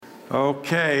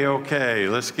Okay.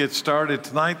 Let's get started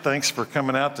tonight. Thanks for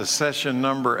coming out to session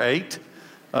number 8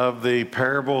 of the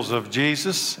Parables of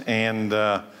Jesus. And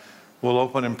we'll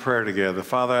open in prayer together.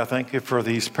 Father, I thank you for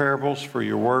these parables, for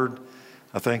your word.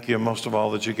 I thank you most of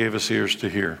all that you gave us ears to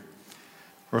hear.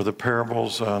 For the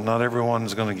parables, not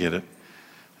everyone's going to get it.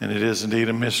 And it is indeed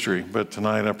a mystery. But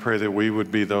tonight I pray that we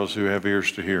would be those who have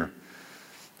ears to hear.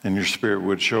 And your Spirit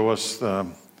would show us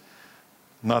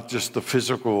not just the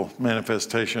physical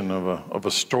manifestation of a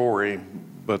story,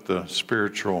 but the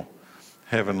spiritual,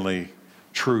 heavenly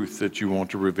truth that you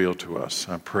want to reveal to us.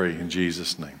 I pray in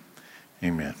Jesus' name.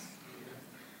 Amen.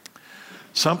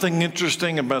 Something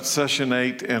interesting about session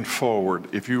 8 and forward.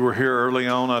 If you were here early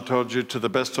on, I told you to the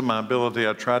best of my ability,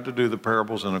 I tried to do the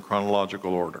parables in a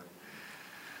chronological order.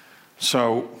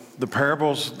 So the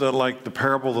parables, like the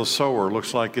parable of the sower,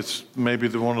 looks like it's maybe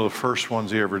one of the first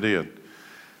ones he ever did.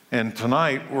 And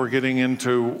tonight we're getting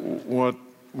into what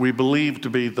we believe to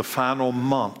be the final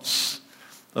months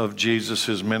of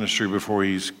Jesus' ministry before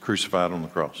he's crucified on the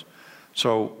cross.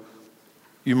 So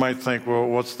you might think, well,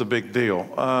 what's the big deal?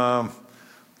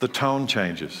 The tone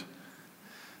changes.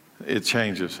 It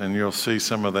changes, and you'll see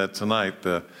some of that tonight.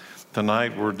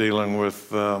 Tonight we're dealing with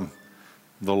the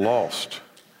lost,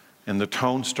 and the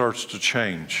tone starts to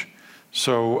change.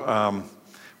 So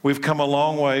we've come a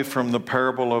long way from the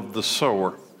parable of the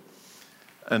sower.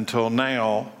 Until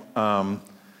now,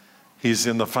 he's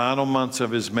in the final months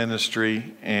of his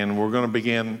ministry, and we're going to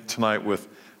begin tonight with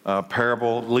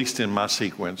parable, at least in my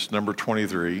sequence, number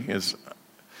 23.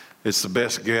 It's the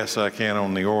best guess I can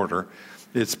on the order.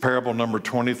 It's parable number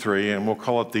 23, and we'll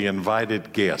call it the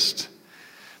invited guest.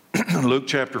 Luke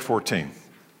chapter 14.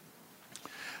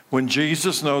 When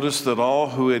Jesus noticed that all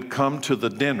who had come to the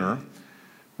dinner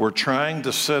were trying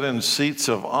to sit in seats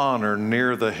of honor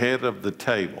near the head of the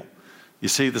table. You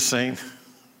see the scene?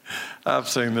 I've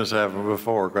seen this happen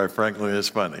before, quite frankly, it's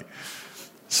funny.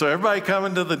 So everybody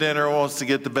coming to the dinner wants to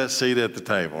get the best seat at the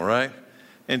table, right?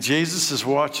 And Jesus is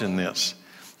watching this.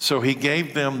 So he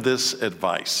gave them this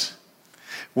advice.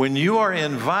 When you are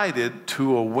invited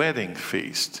to a wedding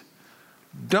feast,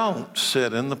 don't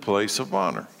sit in the place of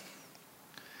honor.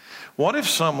 What if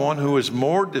someone who is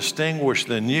more distinguished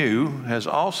than you has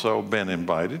also been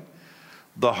invited?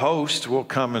 The host will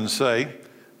come and say,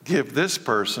 give this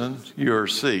person your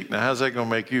seat. Now, how's that going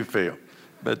to make you feel?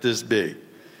 About this big.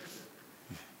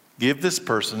 Give this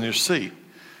person your seat.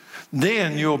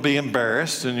 Then you'll be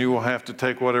embarrassed and you will have to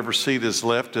take whatever seat is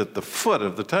left at the foot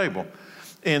of the table.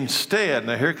 Instead,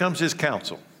 now here comes his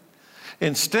counsel.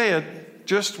 Instead,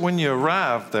 just when you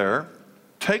arrive there,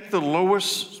 take the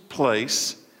lowest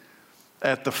place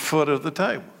at the foot of the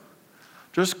table.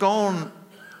 Just go on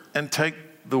and take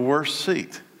the worst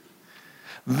seat.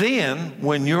 Then,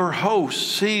 when your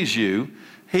host sees you,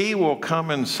 he will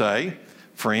come and say,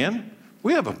 friend,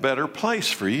 we have a better place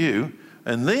for you.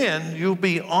 And then you'll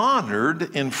be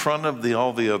honored in front of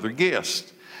all the other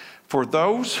guests. For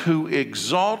those who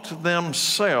exalt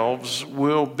themselves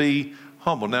will be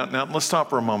humble. Now, let's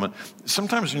stop for a moment.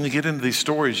 Sometimes when you get into these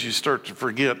stories, you start to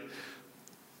forget,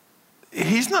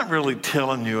 he's not really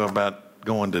telling you about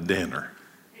going to dinner.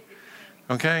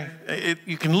 Okay?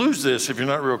 You can lose this if you're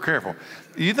not real careful.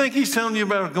 You think he's telling you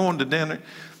about going to dinner?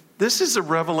 This is a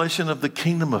revelation of the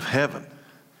kingdom of heaven.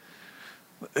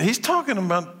 He's talking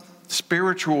about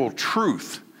spiritual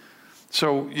truth.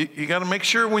 So you got to make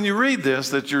sure when you read this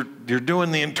that you're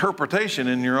doing the interpretation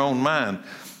in your own mind.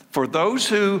 For those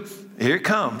who, here it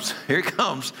comes.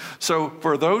 So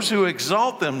for those who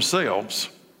exalt themselves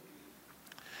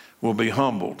will be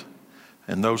humbled,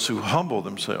 and those who humble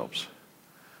themselves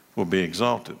will be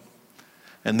exalted.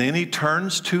 And then he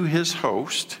turns to his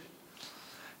host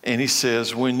and he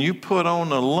says, when you put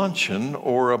on a luncheon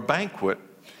or a banquet,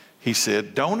 he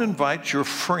said, don't invite your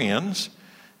friends,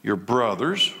 your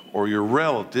brothers, or your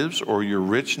relatives, or your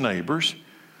rich neighbors,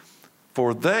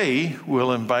 for they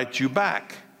will invite you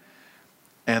back,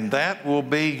 and that will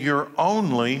be your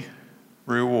only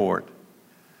reward.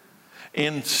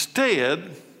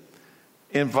 Instead,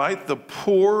 invite the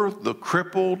poor, the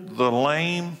crippled, the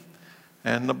lame,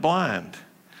 and the blind.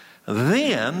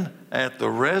 Then, at the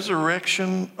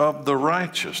resurrection of the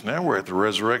righteous, now we're at the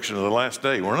resurrection of the last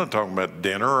day. We're not talking about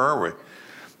dinner, are we?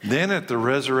 Then at the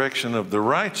resurrection of the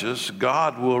righteous,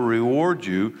 God will reward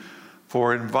you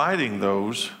for inviting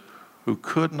those who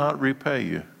could not repay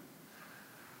you.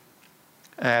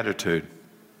 Attitude.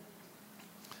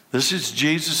 This is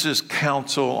Jesus'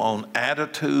 counsel on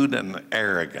attitude and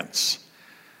arrogance,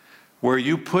 where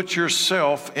you put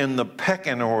yourself in the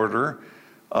pecking order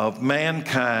of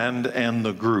mankind and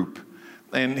the group.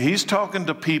 And he's talking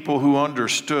to people who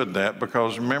understood that,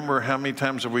 because remember, how many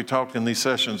times have we talked in these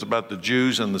sessions about the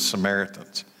Jews and the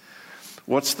Samaritans?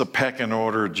 What's the pecking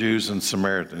order of Jews and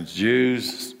Samaritans?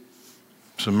 Jews,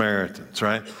 Samaritans,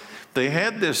 right? They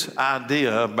had this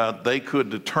idea about they could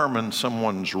determine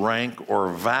someone's rank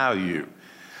or value.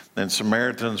 And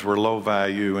Samaritans were low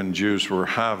value and Jews were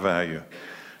high value.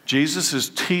 Jesus is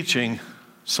teaching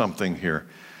something here.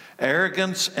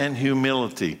 Arrogance and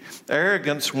humility.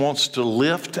 Arrogance wants to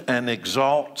lift and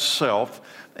exalt self,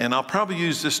 and I'll probably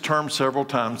use this term several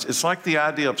times. It's like the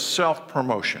idea of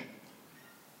self-promotion.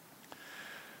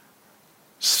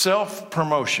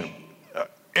 Self-promotion.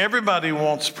 Everybody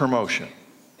wants promotion.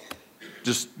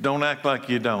 Just don't act like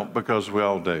you don't, because we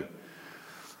all do.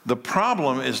 The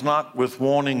problem is not with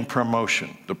wanting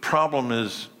promotion. The problem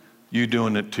is you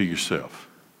doing it to yourself.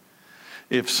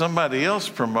 If somebody else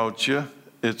promotes you,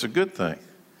 it's a good thing.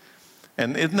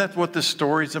 And isn't that what this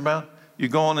story's about? You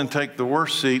go on and take the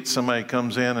worst seat, somebody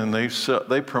comes in and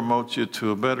they promote you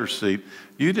to a better seat.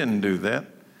 You didn't do that.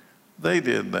 They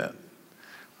did that.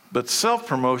 But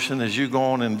self-promotion is you go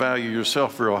on and value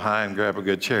yourself real high and grab a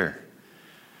good chair.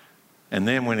 And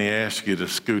then when he asks you to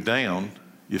scoot down,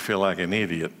 you feel like an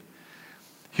idiot.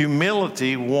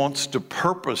 Humility wants to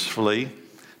purposefully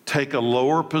take a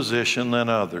lower position than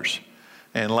others.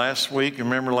 And last week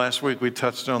we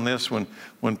touched on this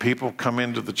when people come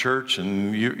into the church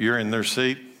and you're in their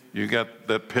seat, you got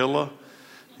that pillow,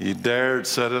 you dared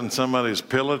sit in somebody's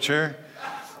pillow chair.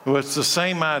 Well, it's the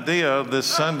same idea this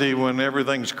Sunday when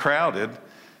everything's crowded.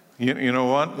 You know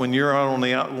what? When you're on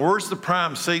the out, where's the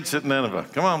prime seats at Nineveh?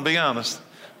 Come on, be honest.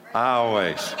 I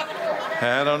always.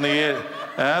 Out on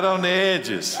the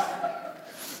edges.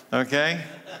 Okay?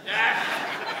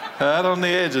 Out on the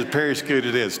edges, Perry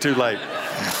scooted in. It's too late.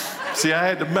 See, I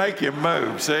had to make him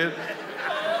move, see it?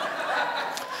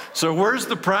 So where's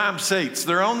the prime seats?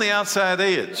 They're on the outside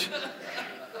edge.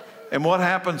 And what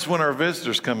happens when our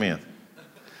visitors come in?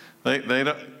 They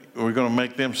don't, we're going to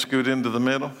make them scoot into the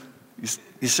middle?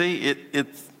 You see,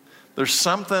 there's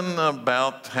something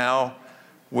about how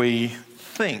we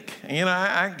think. You know,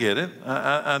 I get it.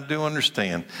 I do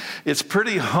understand. It's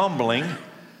pretty humbling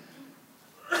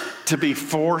to be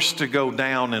forced to go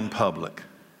down in public.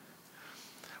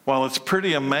 While it's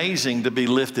pretty amazing to be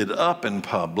lifted up in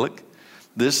public,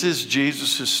 this is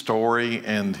Jesus' story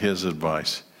and his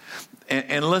advice.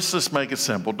 And let's just make it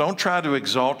simple. Don't try to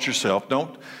exalt yourself.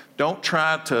 Don't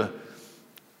try to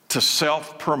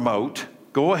self-promote.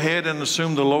 Go ahead and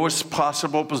assume the lowest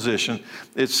possible position.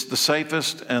 It's the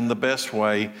safest and the best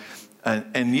way.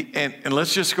 And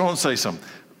let's just go and say something.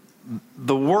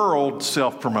 The world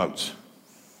self-promotes.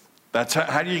 That's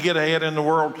how do you get ahead in the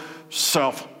world?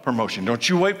 Self-promotion. Don't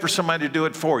you wait for somebody to do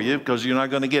it for you, because you're not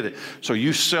going to get it. So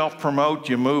you self-promote,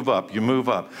 you move up, you move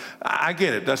up. I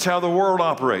get it. That's how the world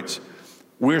operates.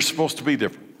 We're supposed to be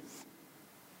different.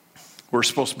 We're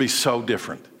supposed to be so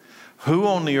different. Who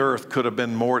on the earth could have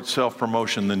been more at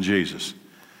self-promotion than Jesus?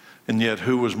 And yet,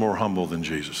 who was more humble than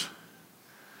Jesus?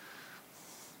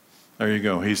 There you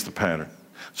go. He's the pattern.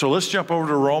 So let's jump over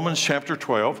to Romans chapter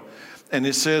 12. And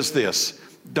it says this: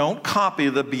 don't copy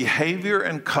the behavior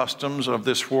and customs of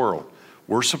this world.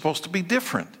 We're supposed to be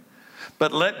different.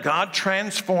 But let God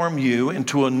transform you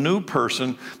into a new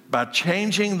person by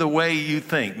changing the way you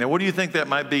think. Now, what do you think that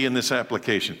might be in this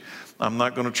application? I'm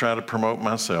not going to try to promote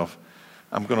myself.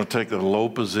 I'm going to take a low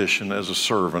position as a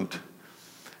servant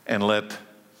and let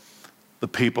the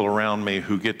people around me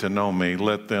who get to know me,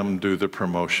 let them do the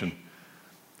promotion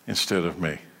instead of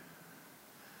me.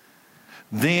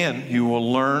 Then you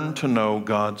will learn to know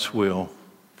God's will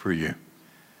for you,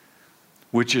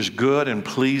 which is good and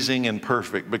pleasing and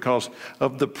perfect. Because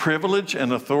of the privilege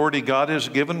and authority God has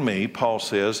given me, Paul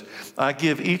says, I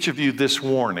give each of you this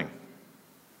warning.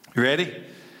 You ready?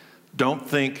 Don't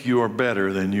think you are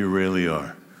better than you really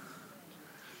are.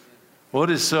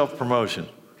 What is self-promotion?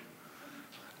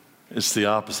 It's the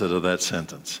opposite of that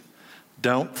sentence.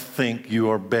 Don't think you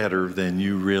are better than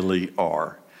you really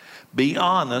are. Be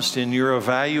honest in your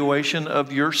evaluation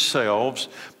of yourselves,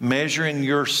 measuring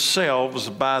yourselves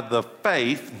by the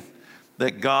faith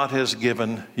that God has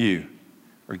given you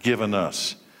or given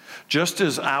us. Just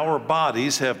as our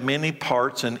bodies have many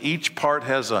parts and each part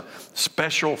has a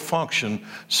special function,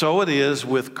 so it is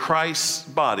with Christ's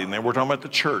body. Now we're talking about the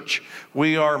church.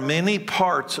 We are many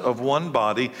parts of one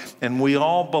body and we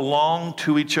all belong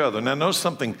to each other. Now notice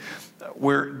something.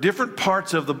 We're different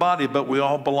parts of the body, but we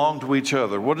all belong to each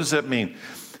other. What does that mean?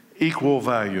 Equal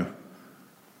value.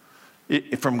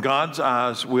 From God's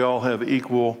eyes, we all have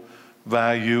equal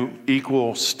value,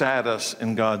 equal status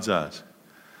in God's eyes.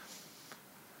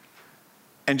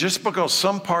 And just because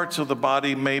some parts of the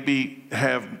body maybe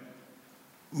have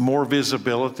more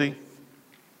visibility,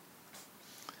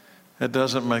 it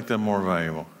doesn't make them more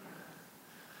valuable.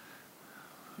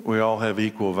 We all have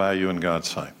equal value in God's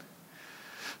sight.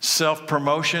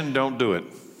 Self-promotion, don't do it.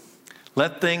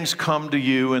 Let things come to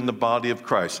you in the body of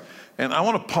Christ. And I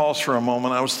want to pause for a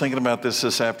moment. I was thinking about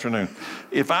this afternoon.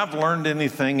 If I've learned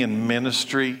anything in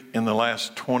ministry in the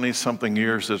last 20-something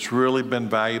years that's really been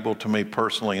valuable to me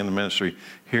personally in the ministry,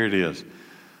 here it is.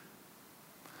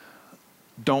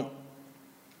 Don't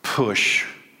push.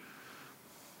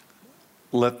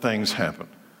 Let things happen.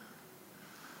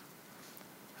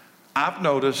 I've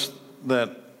noticed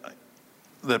that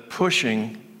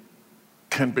pushing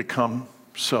can become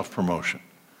self-promotion.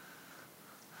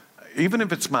 Even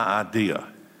if it's my idea.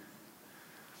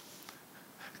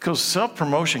 Because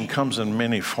self-promotion comes in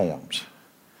many forms.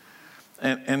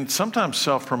 And sometimes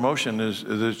self-promotion is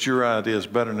that your idea is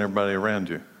better than everybody around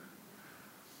you.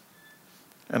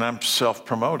 And I'm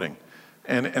self-promoting.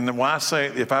 And why I say,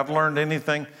 if I've learned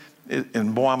anything,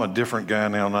 and boy, I'm a different guy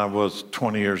now than I was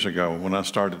 20 years ago when I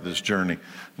started this journey.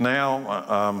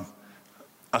 Now,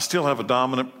 I still have a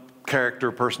dominant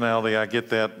character, personality, I get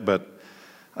that, but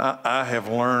I have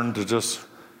learned to just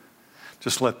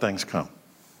let things come.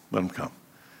 Let them come.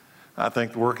 I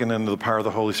think working into the power of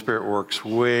the Holy Spirit works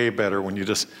way better when you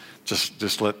just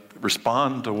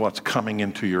respond to what's coming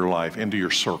into your life, into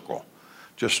your circle.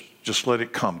 Just let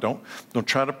it come. Don't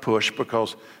try to push,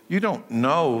 because you don't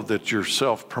know that you're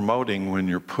self-promoting when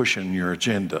you're pushing your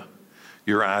agenda,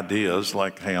 your ideas,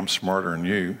 like, hey, I'm smarter than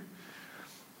you.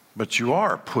 But you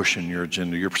are pushing your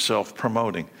agenda. You're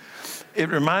self-promoting. It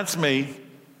reminds me,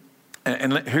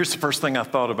 and here's the first thing I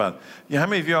thought about. How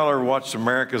many of y'all ever watched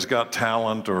America's Got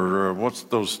Talent, or what's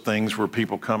those things where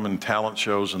people come in talent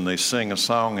shows and they sing a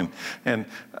song? And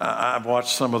I've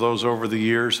watched some of those over the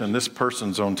years, and this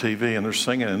person's on TV and they're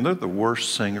singing, and they're the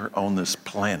worst singer on this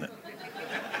planet.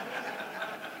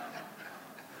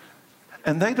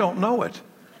 And they don't know it.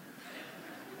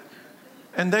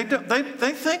 And they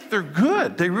think they're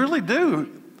good. They really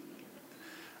do.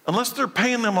 Unless they're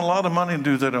paying them a lot of money to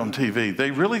do that on TV,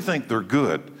 they really think they're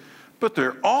good, but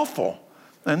they're awful.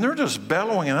 And they're just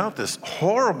bellowing out this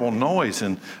horrible noise,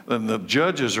 and the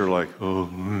judges are like, oh,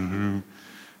 and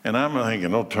I'm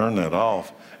thinking, oh, turn that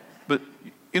off. But,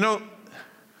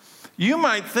 you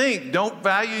might think, don't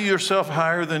value yourself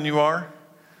higher than you are.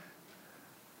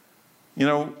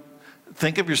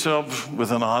 Think of yourself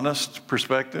with an honest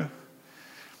perspective.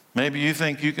 Maybe you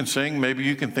think you can sing. Maybe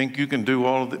you can think you can do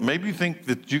all of it. Maybe you think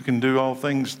that you can do all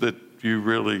things that you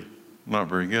really not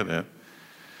very good at.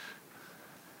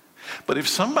 But if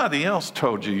somebody else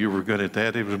told you were good at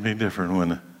that, it would be different,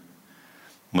 wouldn't it?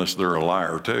 Unless they're a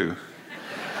liar too.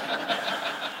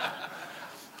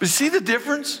 But see the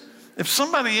difference? If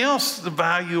somebody else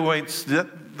evaluates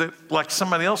that like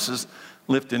somebody else is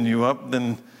lifting you up,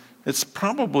 then it's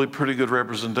probably a pretty good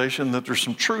representation that there's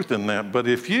some truth in that. But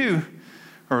if you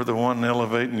or the one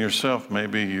elevating yourself,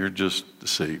 maybe you're just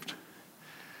deceived.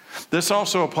 This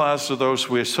also applies to those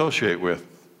we associate with.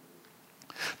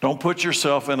 Don't put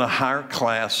yourself in a higher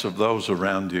class of those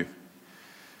around you.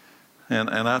 And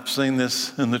I've seen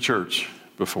this in the church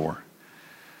before.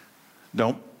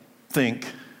 Don't think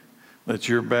that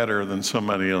you're better than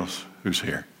somebody else who's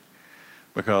here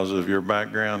because of your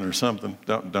background or something.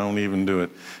 Don't even do it.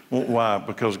 Why?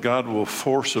 Because God will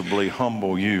forcibly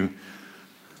humble you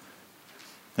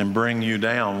and bring you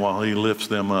down while he lifts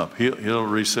them up. He'll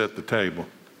reset the table.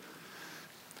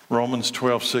 Romans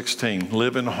 12:16,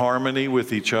 live in harmony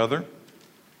with each other.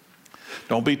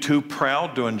 Don't be too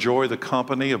proud to enjoy the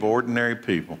company of ordinary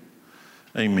people.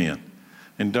 Amen.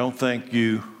 And don't think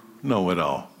you know it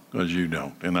all, because you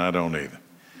don't, and I don't either.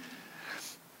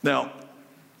 Now,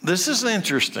 this is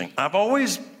interesting. I've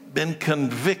always been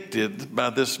convicted by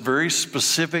this very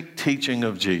specific teaching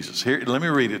of Jesus. Here, let me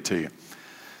read it to you.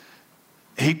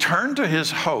 He turned to his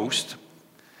host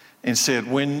and said,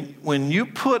 when you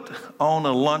put on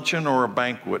a luncheon or a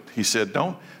banquet, he said,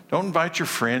 don't invite your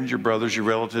friends, your brothers, your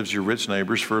relatives, your rich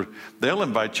neighbors, for they'll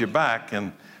invite you back,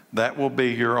 and that will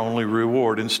be your only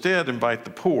reward. Instead, invite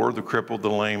the poor, the crippled,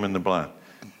 the lame, and the blind.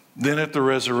 Then at the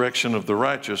resurrection of the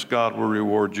righteous, God will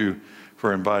reward you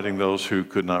for inviting those who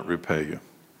could not repay you.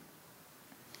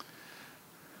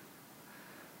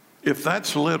 If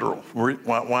that's literal,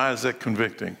 why is that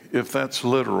convicting? If that's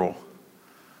literal,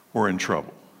 we're in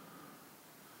trouble.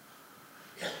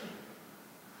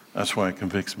 That's why it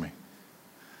convicts me.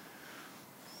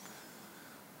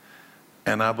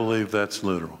 And I believe that's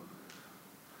literal.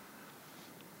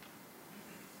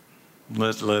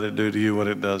 Let it do to you what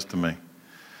it does to me.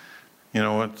 You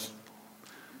know,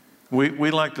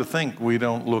 We like to think we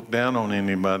don't look down on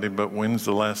anybody, but when's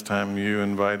the last time you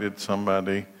invited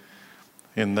somebody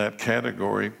in that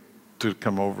category to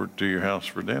come over to your house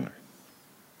for dinner?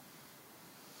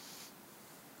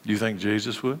 You think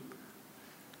Jesus would?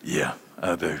 Yeah,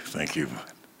 I do think he would.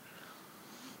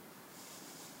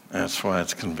 That's why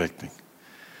it's convicting.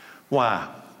 Why?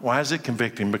 Why is it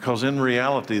convicting? Because in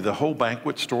reality, the whole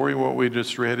banquet story, what we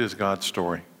just read, is God's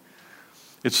story.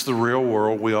 It's the real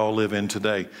world we all live in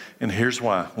today. And here's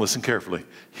why. Listen carefully.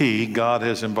 God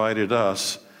has invited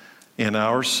us in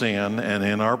our sin and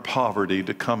in our poverty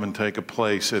to come and take a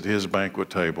place at his banquet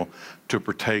table to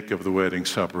partake of the wedding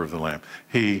supper of the Lamb.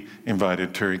 He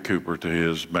invited Terry Cooper to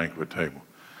his banquet table.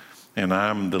 And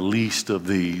I'm the least of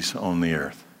these on the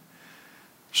earth.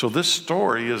 So this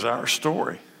story is our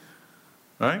story,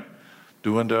 right?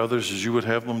 Do unto others as you would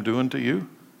have them do unto you.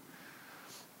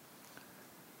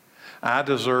 I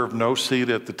deserve no seat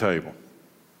at the table.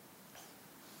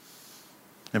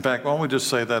 In fact, why don't we just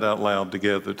say that out loud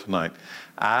together tonight?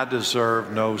 I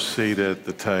deserve no seat at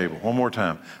the table. One more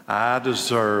time. I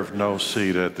deserve no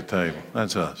seat at the table.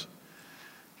 That's us.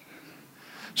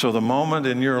 So the moment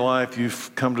in your life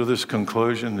you've come to this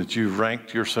conclusion that you've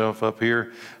ranked yourself up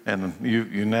here and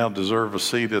you now deserve a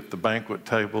seat at the banquet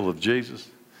table of Jesus,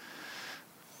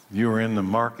 you are in the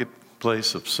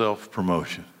marketplace of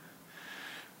self-promotion.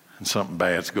 And something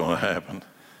bad's going to happen.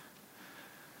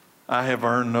 I have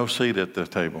earned no seat at the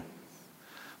table.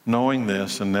 Knowing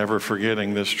this and never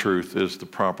forgetting this truth is the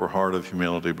proper heart of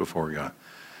humility before God.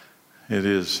 It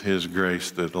is his grace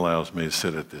that allows me to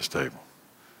sit at this table.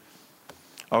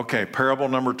 Okay, parable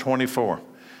number 24.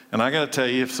 And I got to tell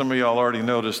you, if some of y'all already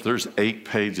noticed, there's 8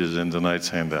 pages in tonight's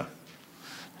handout.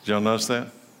 Did y'all notice that?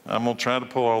 I'm going to try to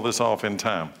pull all this off in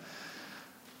time.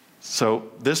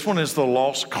 So this one is the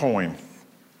lost coin.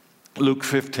 Luke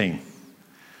 15.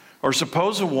 Or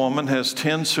suppose a woman has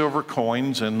 10 silver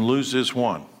coins and loses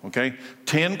one, okay?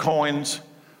 10 coins,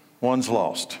 one's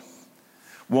lost.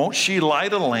 Won't she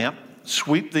light a lamp,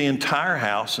 sweep the entire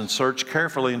house, and search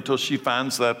carefully until she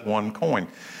finds that one coin?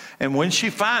 And when she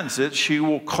finds it, she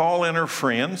will call in her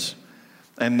friends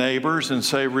and neighbors and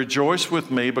say, "Rejoice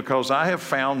with me because I have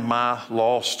found my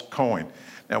lost coin."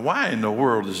 Now, why in the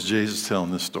world is Jesus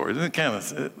telling this story? It kind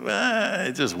of,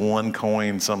 it's just one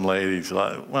coin, some lady's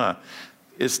like, why?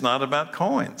 It's not about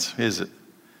coins, is it?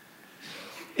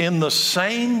 In the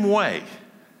same way,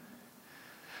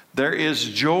 there is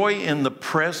joy in the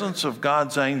presence of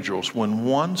God's angels when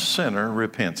one sinner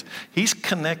repents. He's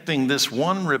connecting this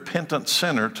one repentant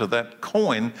sinner to that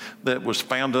coin that was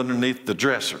found underneath the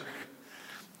dresser.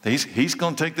 He's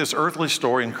going to take this earthly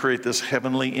story and create this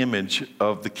heavenly image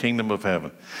of the kingdom of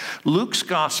heaven. Luke's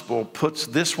gospel puts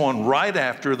this one right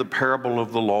after the parable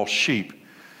of the lost sheep.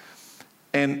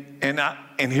 And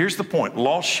here's the point.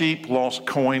 Lost sheep, lost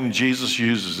coin, Jesus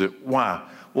uses it. Why?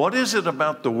 What is it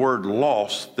about the word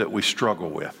lost that we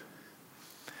struggle with?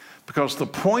 Because the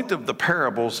point of the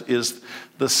parables is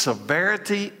the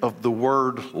severity of the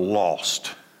word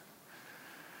lost.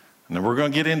 And we're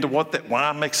going to get into why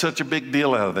I make such a big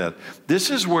deal out of that. This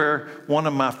is where one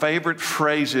of my favorite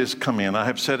phrases come in. I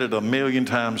have said it 1,000,000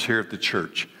 times here at the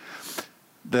church.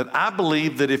 That I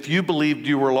believe that if you believed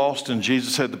you were lost and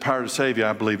Jesus had the power to save you,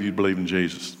 I believe you'd believe in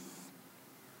Jesus.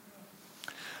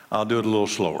 I'll do it a little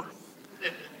slower.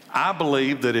 I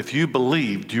believe that if you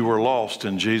believed you were lost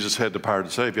and Jesus had the power to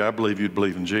save you, I believe you'd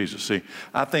believe in Jesus. See,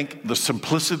 I think the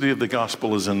simplicity of the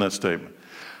gospel is in that statement.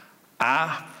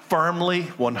 I firmly,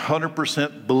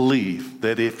 100% believe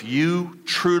that if you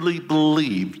truly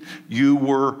believed you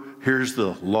were, here's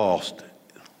the lost,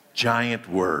 giant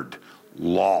word,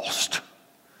 lost.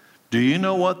 Do you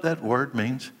know what that word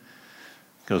means?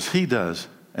 Because he does,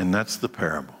 and that's the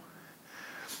parable.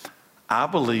 I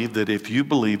believe that if you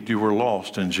believed you were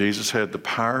lost and Jesus had the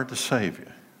power to save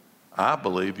you, I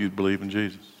believe you'd believe in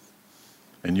Jesus.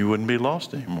 And you wouldn't be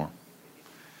lost anymore.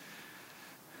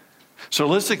 So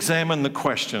let's examine the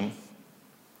question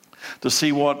to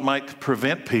see what might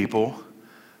prevent people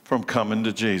from coming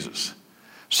to Jesus.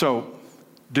 So,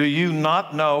 do you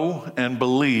not know and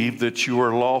believe that you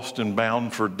are lost and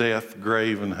bound for death,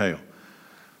 grave, and hell?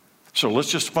 So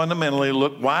let's just fundamentally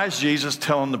look, why is Jesus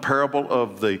telling the parable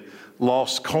of the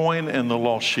lost coin and the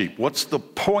lost sheep? What's the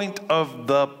point of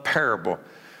the parable?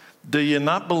 Do you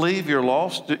not believe you're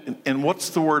lost? And what's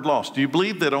the word lost? Do you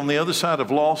believe that on the other side of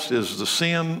lost is the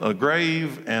sin, a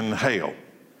grave, and hell?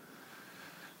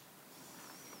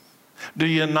 Do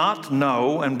you not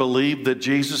know and believe that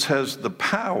Jesus has the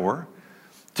power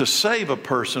to save a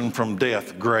person from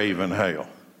death, grave, and hell?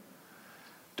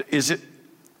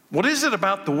 What is it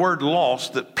about the word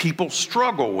lost that people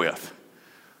struggle with?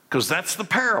 because that's the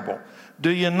parable. Do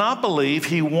you not believe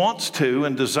he wants to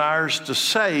and desires to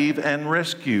save and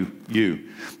rescue you?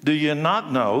 Do you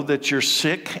not know that you're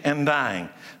sick and dying,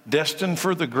 destined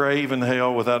for the grave and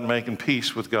hell without making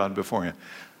peace with God beforehand?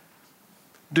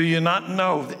 Do you not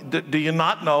know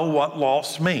what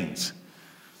loss means?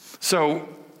 So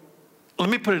let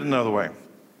me put it another way.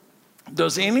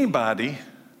 Does anybody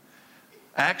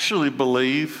actually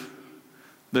believe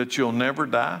that you'll never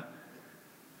die?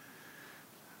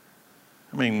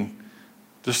 I mean,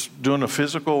 just doing a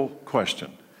physical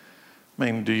question. I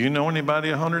mean, do you know anybody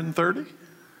 130?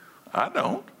 I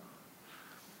don't.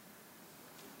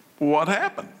 What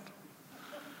happened?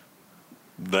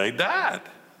 They died.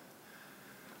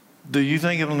 Do you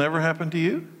think it'll never happen to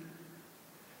you?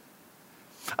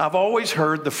 I've always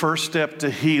heard the first step to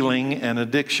healing an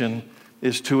addiction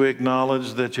is to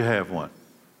acknowledge that you have one.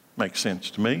 Makes sense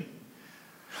to me.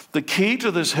 The key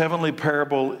to this heavenly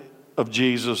parable of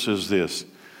Jesus is this.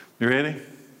 You ready?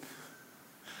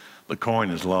 The coin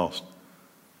is lost.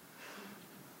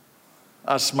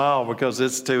 I smile because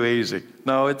it's too easy.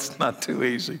 No, it's not too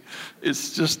easy.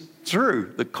 It's just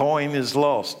true. The coin is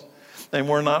lost. And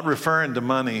we're not referring to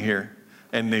money here,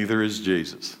 and neither is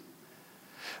Jesus.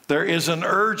 There is an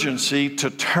urgency to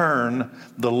turn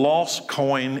the lost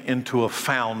coin into a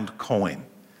found coin.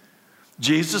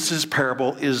 Jesus'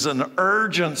 parable is an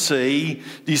urgency.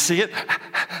 Do you see it?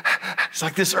 It's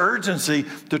like this urgency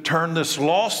to turn this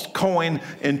lost coin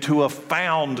into a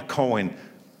found coin.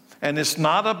 And it's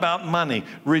not about money.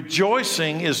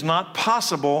 Rejoicing is not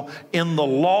possible in the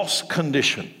lost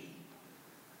condition.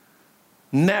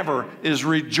 Never is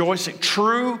rejoicing.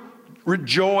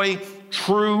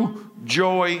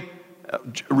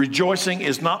 Rejoicing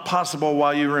is not possible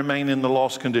while you remain in the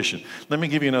lost condition. Let me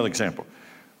give you another example.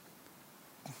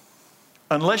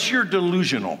 Unless you're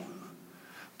delusional,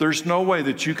 there's no way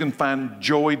that you can find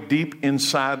joy deep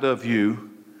inside of you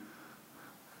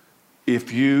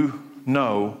if you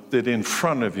know that in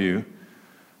front of you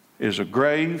is a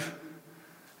grave,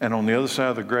 and on the other side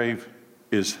of the grave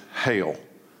is hell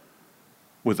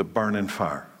with a burning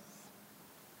fire.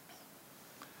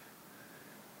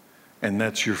 And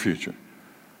that's your future.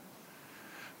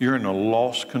 You're in a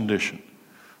lost condition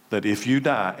that if you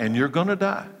die, and you're going to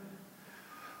die,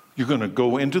 you're going to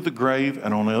go into the grave,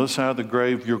 and on the other side of the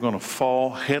grave, you're going to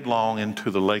fall headlong into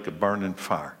the lake of burning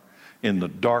fire in the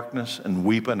darkness and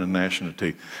weeping and gnashing of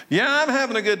teeth. Yeah, I'm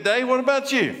having a good day. What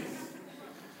about you?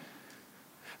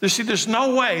 You see, there's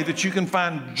no way that you can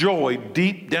find joy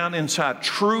deep down inside,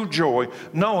 true joy,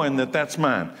 knowing that that's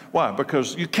mine. Why?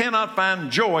 Because you cannot find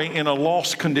joy in a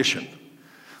lost condition.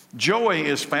 Joy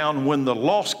is found when the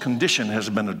lost condition has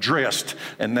been addressed,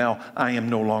 and now I am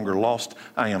no longer lost,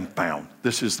 I am found.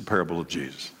 This is the parable of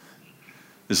Jesus.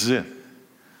 This is it.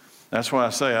 That's why I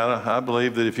say I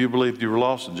believe that if you believed you were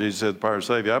lost and Jesus had the power to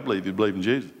save you, I believe you believe in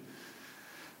Jesus.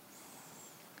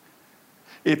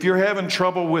 If you're having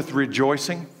trouble with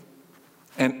rejoicing,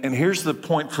 and here's the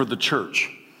point for the church.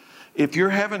 If you're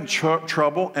having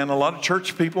trouble, and a lot of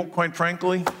church people, quite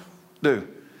frankly, do.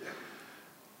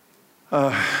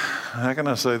 How can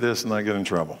I say this and not get in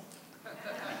trouble?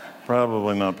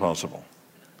 Probably not possible.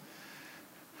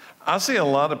 I see a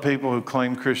lot of people who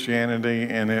claim Christianity,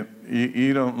 and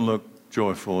you don't look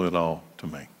joyful at all to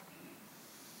me.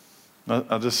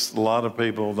 A lot of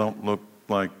people don't look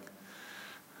like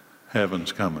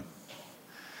heaven's coming.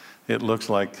 It looks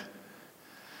like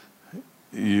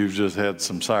you've just had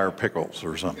some sour pickles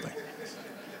or something.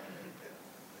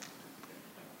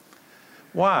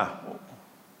 Why?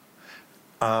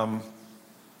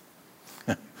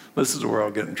 This is where I'll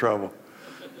get in trouble.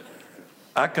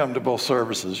 I come to both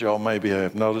services. Y'all maybe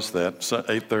have noticed that,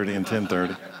 8:30 and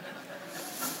 10:30.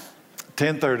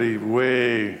 10:30,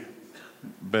 way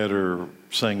better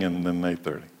singing than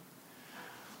 8:30.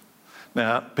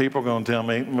 Now, people are going to tell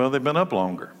me, well, they've been up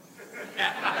longer.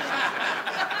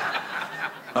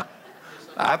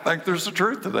 I think there's a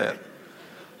truth to that.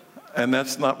 And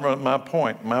that's not my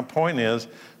point. My point is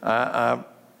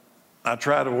I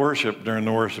try to worship during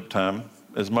the worship time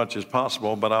as much as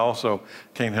possible, but I also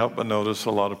can't help but notice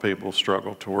a lot of people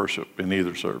struggle to worship in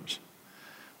either service.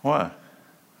 Why?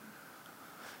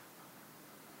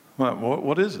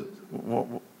 What is it?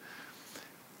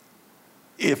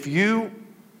 If you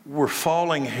were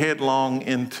falling headlong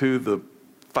into the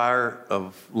fire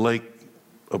of lake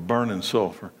of burning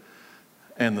sulfur,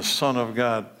 and the Son of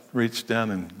God reached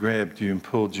down and grabbed you and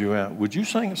pulled you out, would you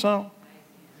sing a song?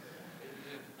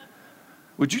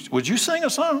 Would you sing a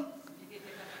song?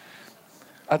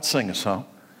 I'd sing a song.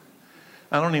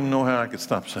 I don't even know how I could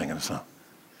stop singing a song.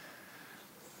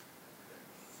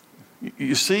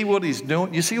 You see what he's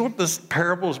doing? You see what this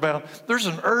parable is about? There's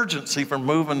an urgency for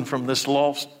moving from this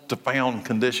lost to found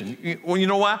condition. Well, you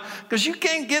know why? Because you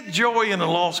can't get joy in a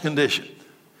lost condition.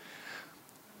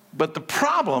 But the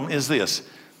problem is this.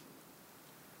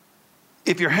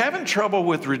 If you're having trouble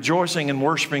with rejoicing and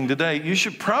worshiping today, you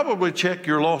should probably check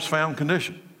your lost found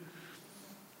condition.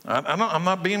 I'm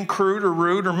not being crude or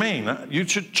rude or mean. You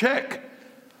should check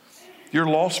your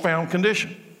lost found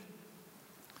condition.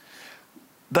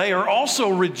 They are also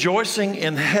rejoicing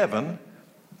in heaven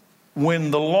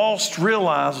when the lost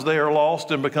realize they are lost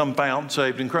and become found,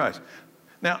 saved in Christ.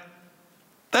 Now,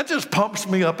 that just pumps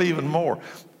me up even more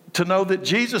to know that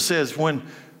Jesus says when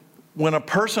a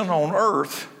person on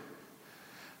earth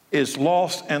is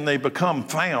lost and they become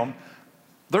found,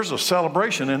 there's a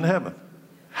celebration in heaven.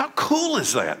 How cool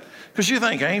is that? Because you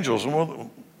think angels, well,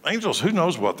 angels, who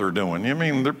knows what they're doing? I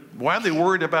mean, why are they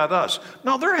worried about us?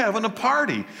 No, they're having a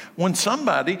party. When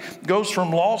somebody goes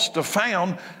from lost to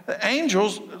found, the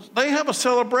angels, they have a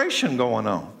celebration going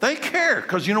on. They care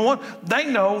because you know what? They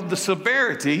know the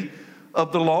severity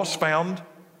of the lost found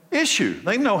issue.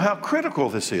 They know how critical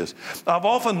this is. I've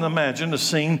often imagined a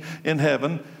scene in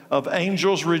heaven of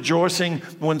angels rejoicing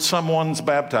when someone's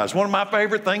baptized. One of my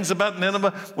favorite things about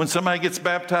Nineveh, when somebody gets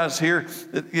baptized here,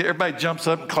 everybody jumps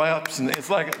up and claps, and it's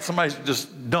like somebody's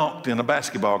just dunked in a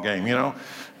basketball game, you know?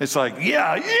 It's like,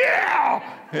 yeah,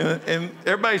 yeah! And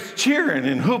everybody's cheering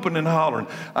and hooping and hollering.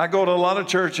 I go to a lot of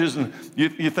churches, and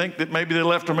you think that maybe they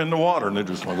left them in the water, and they're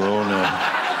just like, oh,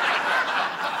 no.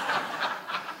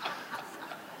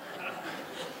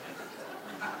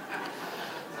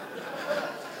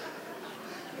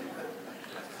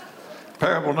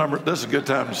 Parable number, this is a good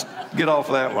time to get off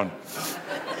that one.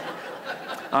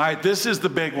 All right, this is the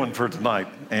big one for tonight,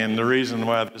 and the reason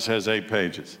why this has 8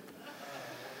 pages.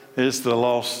 It's the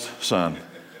lost son.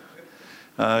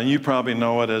 You probably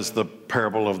know it as the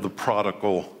parable of the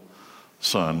prodigal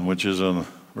son, which is a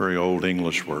very old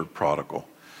English word, prodigal.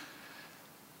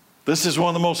 This is one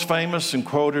of the most famous and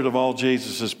quoted of all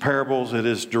Jesus' parables. It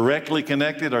is directly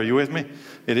connected, are you with me?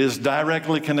 It is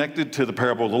directly connected to the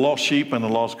parable of the lost sheep and the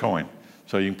lost coin.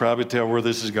 So you can probably tell where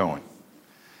this is going.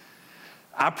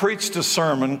 I preached a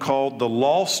sermon called The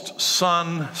Lost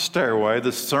Son Stairway,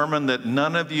 the sermon that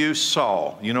none of you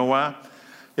saw. You know why?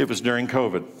 It was during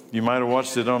COVID. You might have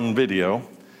watched it on video.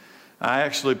 I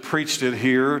actually preached it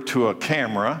here to a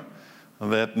camera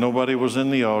that nobody was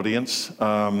in the audience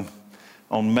on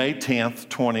May 10th,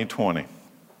 2020.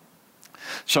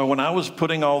 So when I was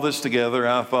putting all this together,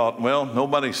 I thought, well,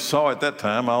 nobody saw it that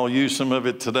time. I'll use some of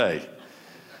it today.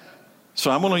 So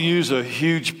I'm going to use a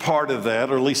huge part of that,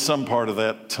 or at least some part of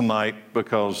that tonight,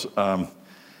 because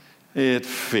it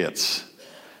fits.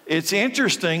 It's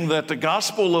interesting that the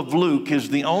Gospel of Luke is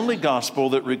the only gospel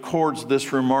that records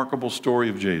this remarkable story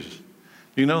of Jesus.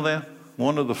 You know that?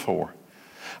 One of the 4.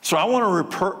 So I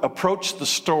want to approach the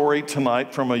story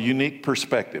tonight from a unique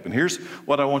perspective. And here's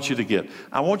what I want you to get.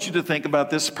 I want you to think about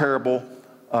this parable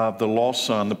of the lost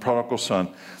son, the prodigal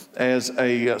son, as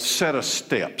a set of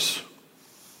steps.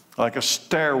 Like a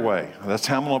stairway. That's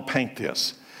how I'm going to paint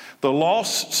this. The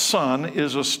lost son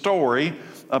is a story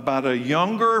about a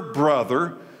younger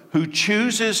brother who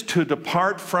chooses to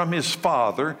depart from his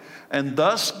father and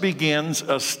thus begins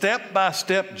a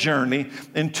step-by-step journey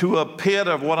into a pit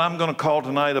of what I'm going to call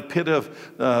tonight a pit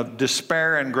of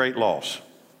despair and great loss.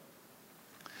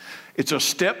 It's a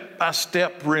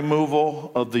step-by-step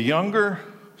removal of the younger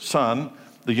son,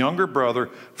 the younger brother,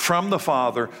 from the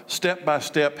father, step by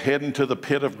step, heading to the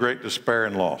pit of great despair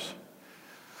and loss.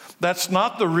 That's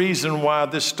not the reason why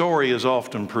this story is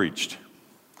often preached.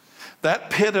 That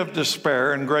pit of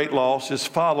despair and great loss is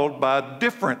followed by a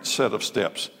different set of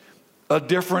steps, a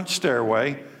different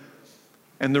stairway.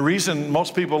 And the reason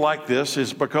most people like this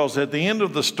is because at the end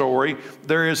of the story,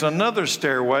 there is another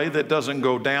stairway that doesn't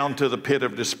go down to the pit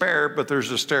of despair, but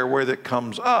there's a stairway that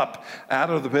comes up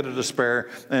out of the pit of despair,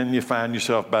 and you find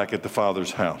yourself back at the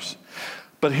Father's house.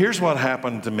 But here's what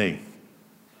happened to me.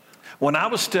 When I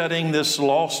was studying this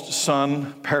lost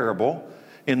son parable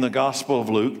in the Gospel of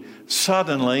Luke,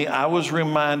 suddenly I was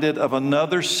reminded of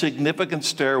another significant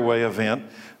stairway event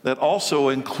that also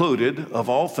included, of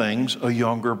all things, a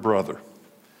younger brother.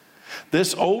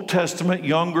 This Old Testament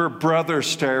younger brother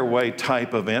stairway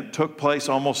type event took place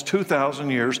almost 2,000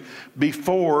 years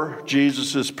before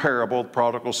Jesus' parable, the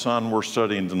prodigal son, we're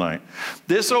studying tonight.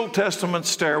 This Old Testament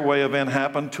stairway event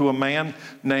happened to a man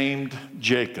named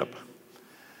Jacob.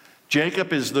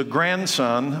 Jacob is the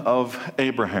grandson of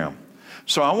Abraham.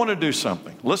 So I want to do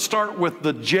something. Let's start with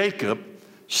the Jacob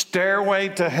stairway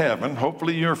to heaven.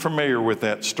 Hopefully you're familiar with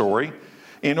that story.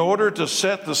 in order to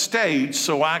set the stage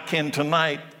so I can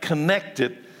tonight connect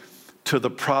it to the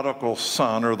prodigal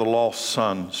son or the lost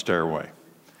son stairway.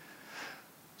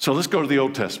 So let's go to the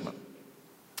Old Testament.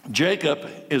 Jacob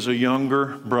is a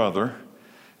younger brother,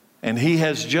 and he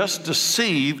has just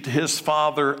deceived his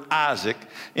father Isaac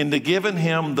into giving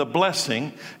him the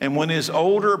blessing. And when his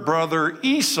older brother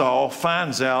Esau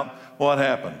finds out, what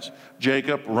happens?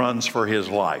 Jacob runs for his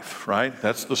life, right?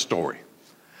 That's the story.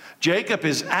 Jacob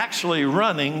is actually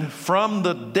running from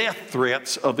the death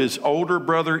threats of his older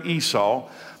brother Esau,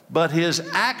 but his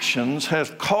actions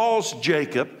have caused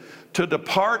Jacob to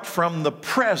depart from the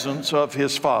presence of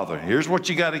his father. Here's what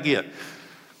you got to get.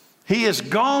 He has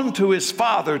gone to his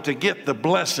father to get the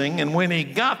blessing, and when he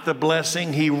got the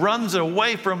blessing, he runs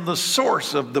away from the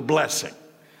source of the blessing.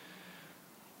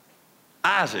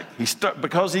 Isaac,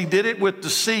 because he did it with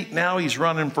deceit, now he's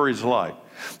running for his life.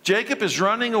 Jacob is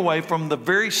running away from the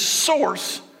very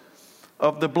source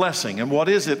of the blessing. And what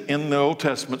is it in the Old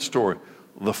Testament story?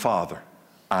 The father,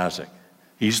 Isaac.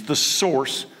 He's the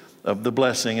source of the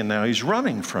blessing, and now he's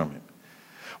running from it.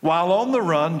 While on the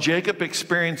run, Jacob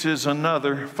experiences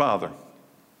another father,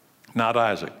 not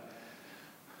Isaac,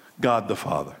 God the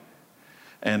Father,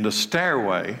 and a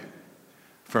stairway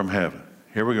from heaven.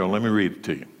 Here we go. Let me read it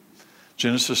to you.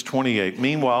 Genesis 28.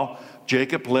 Meanwhile,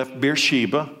 Jacob left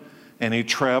Beersheba, and he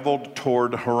traveled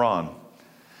toward Haran.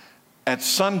 At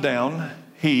sundown,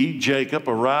 he, Jacob,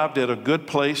 arrived at a good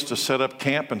place to set up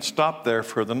camp and stopped there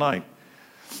for the night.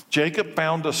 Jacob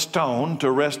found a stone to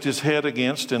rest his head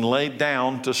against and lay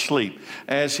down to sleep.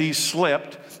 As he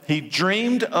slept, he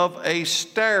dreamed of a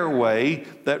stairway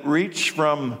that reached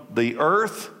from the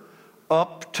earth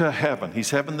up to heaven.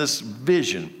 He's having this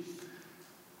vision.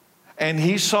 And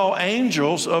he saw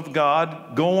angels of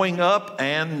God going up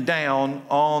and down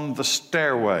on the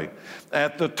stairway.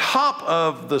 At the top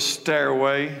of the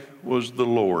stairway was the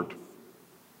Lord.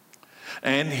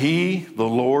 And he, the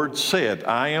Lord, said,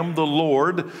 I am the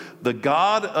Lord, the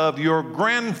God of your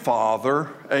grandfather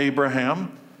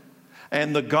Abraham,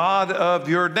 and the God of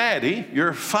your daddy,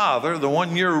 your father, the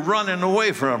one you're running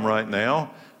away from right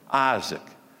now, Isaac.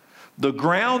 The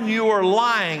ground you are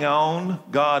lying on,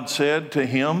 God said to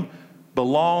him,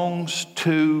 belongs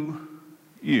to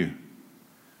you.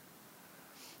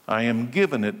 I am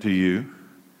giving it to you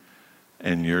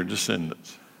and your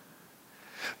descendants.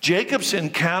 Jacob's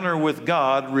encounter with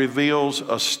God reveals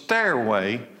a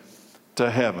stairway to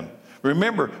heaven.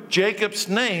 Remember, Jacob's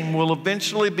name will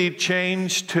eventually be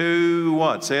changed to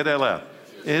what? Say it out loud.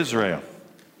 Israel.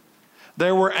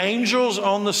 There were angels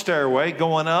on the stairway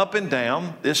going up and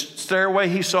down. This stairway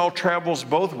he saw travels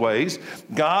both ways.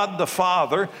 God the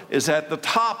Father is at the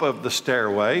top of the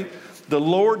stairway. The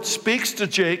Lord speaks to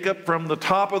Jacob from the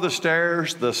top of the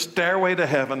stairs, the stairway to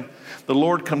heaven. The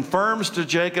Lord confirms to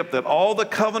Jacob that all the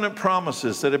covenant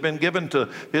promises that have been given to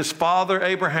his father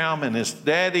Abraham and his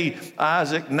daddy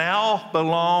Isaac now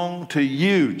belong to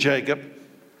you, Jacob.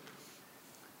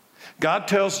 God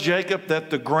tells Jacob that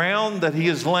the ground that he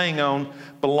is laying on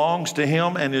belongs to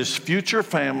him and his future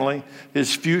family,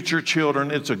 his future children.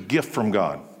 It's a gift from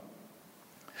God.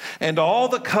 And all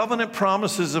the covenant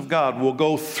promises of God will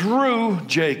go through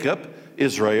Jacob,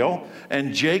 Israel,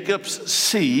 and Jacob's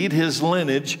seed, his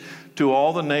lineage, to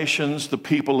all the nations, the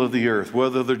people of the earth,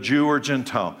 whether they're Jew or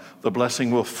Gentile. The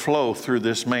blessing will flow through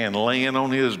this man laying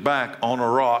on his back on a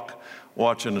rock,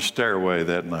 watching a stairway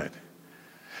that night.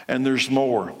 And there's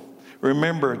more.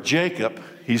 Remember, Jacob,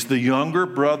 he's the younger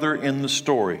brother in the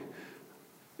story.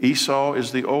 Esau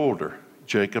is the older.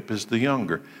 Jacob is the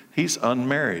younger. He's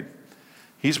unmarried.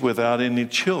 He's without any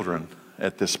children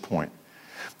at this point.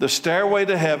 The stairway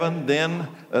to heaven, then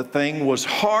a thing was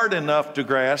hard enough to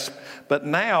grasp, but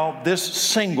now this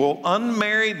single,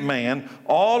 unmarried man,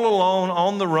 all alone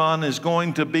on the run, is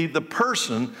going to be the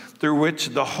person through which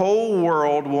the whole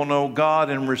world will know God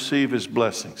and receive his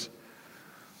blessings.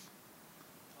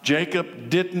 Jacob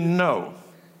didn't know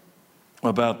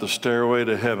about the stairway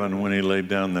to heaven when he laid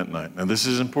down that night. Now, this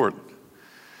is important.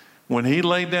 When he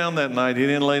laid down that night, he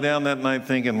didn't lay down that night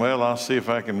thinking, well, I'll see if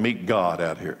I can meet God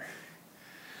out here.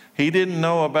 He didn't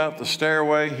know about the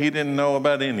stairway. He didn't know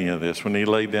about any of this when he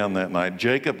laid down that night.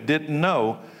 Jacob didn't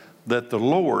know that the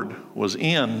Lord was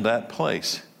in that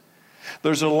place.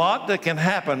 There's a lot that can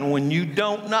happen when you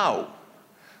don't know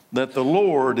that the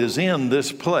Lord is in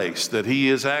this place, that he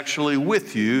is actually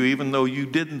with you, even though you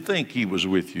didn't think he was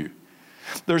with you.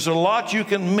 There's a lot you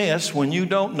can miss when you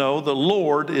don't know the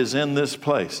Lord is in this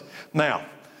place. Now,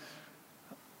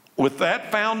 with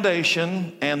that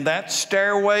foundation and that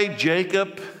stairway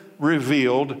Jacob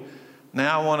revealed,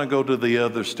 now I want to go to the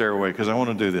other stairway because I want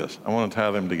to do this. I want to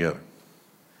tie them together.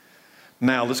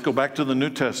 Now, let's go back to the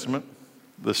New Testament,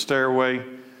 the stairway,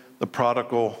 the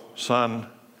prodigal son,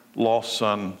 lost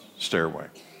son stairway.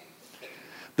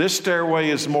 This stairway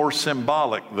is more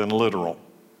symbolic than literal.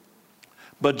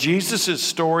 But Jesus'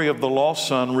 story of the lost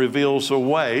son reveals a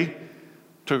way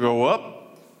to go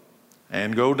up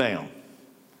and go down.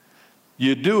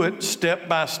 You do it step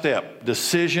by step,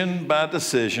 decision by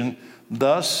decision,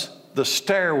 thus the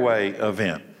stairway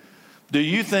event. Do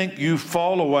you think you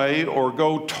fall away or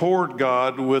go toward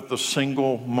God with a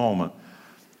single moment?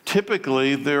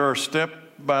 Typically, there are step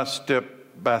by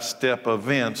step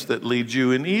events that lead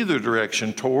you in either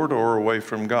direction, toward or away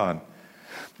from God.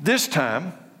 This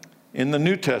time, in the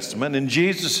New Testament, in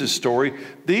Jesus' story,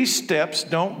 these steps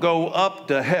don't go up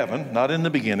to heaven, not in the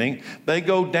beginning. They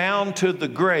go down to the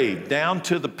grave, down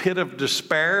to the pit of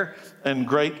despair and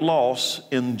great loss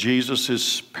in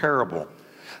Jesus' parable.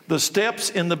 The steps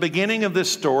in the beginning of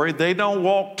this story, they don't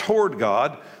walk toward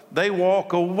God, they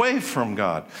walk away from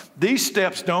God. These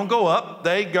steps don't go up,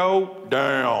 they go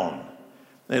down,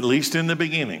 at least in the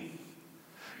beginning.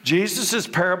 Jesus'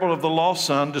 parable of the lost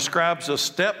son describes a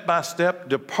step-by-step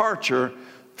departure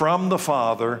from the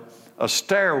Father, a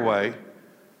stairway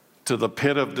to the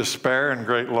pit of despair and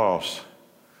great loss.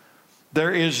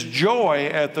 There is joy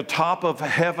at the top of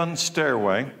heaven's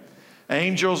stairway.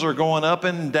 Angels are going up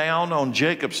and down on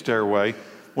Jacob's stairway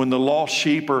when the lost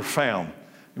sheep are found.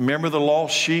 Remember the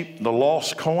lost sheep, the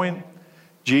lost coin?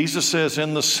 Jesus says,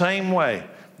 in the same way,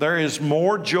 there is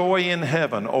more joy in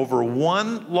heaven over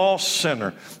one lost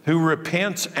sinner who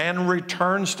repents and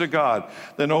returns to God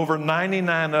than over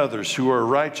 99 others who are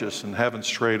righteous and haven't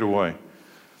strayed away.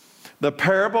 The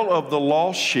parable of the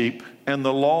lost sheep and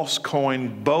the lost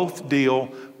coin both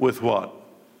deal with what?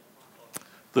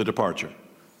 The departure.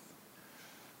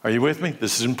 Are you with me?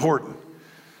 This is important.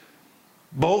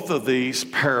 Both of these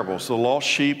parables, the lost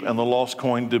sheep and the lost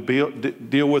coin,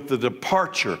 deal with the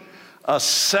departure, a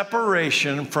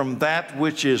separation from that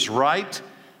which is right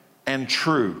and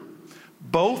true.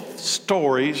 Both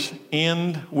stories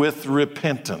end with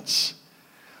repentance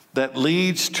that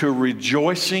leads to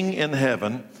rejoicing in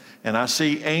heaven, and I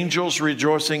see angels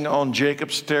rejoicing on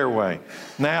Jacob's stairway.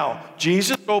 Now,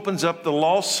 Jesus opens up the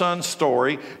lost son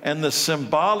story, and the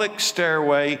symbolic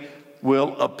stairway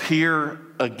will appear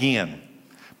again.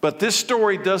 But this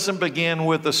story doesn't begin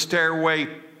with a stairway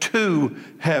to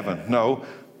heaven. No.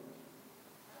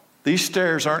 These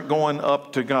stairs aren't going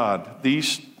up to God.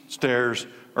 These stairs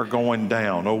are going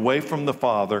down, away from the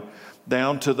Father,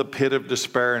 down to the pit of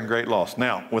despair and great loss.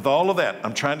 Now, with all of that,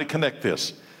 I'm trying to connect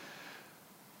this.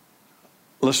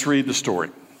 Let's read the story.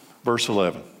 Verse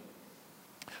 11.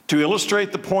 To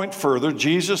illustrate the point further,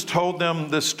 Jesus told them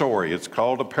this story. It's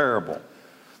called a parable.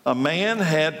 A man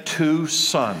had two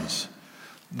sons.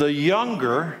 The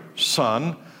younger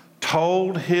son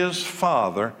told his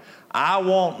father, I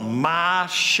want my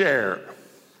share.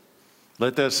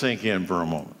 Let that sink in for a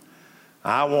moment.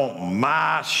 I want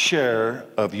my share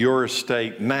of your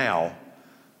estate now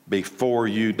before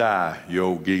you die, you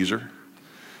old geezer.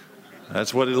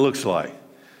 That's what it looks like.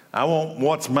 I want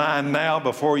what's mine now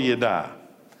before you die.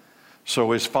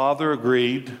 So his father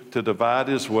agreed to divide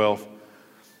his wealth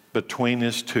between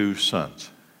his two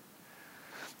sons.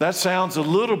 That sounds a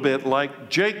little bit like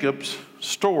Jacob's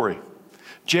story.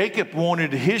 Jacob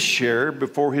wanted his share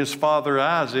before his father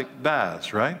Isaac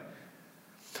dies, right?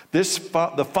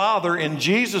 The father in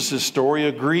Jesus' story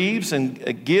agrees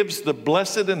and gives the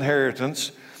blessed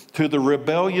inheritance to the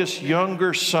rebellious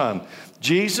younger son.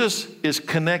 Jesus is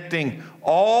connecting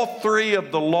all three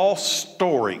of the lost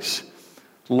stories.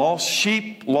 Lost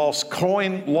sheep, lost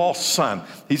coin, lost son.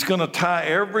 He's going to tie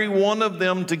every one of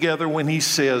them together when he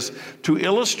says, to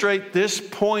illustrate this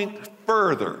point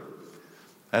further.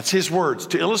 That's his words.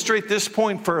 To illustrate this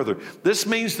point further. This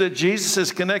means that Jesus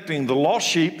is connecting the lost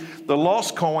sheep, the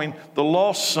lost coin, the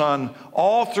lost son.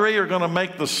 All three are going to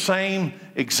make the same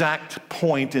exact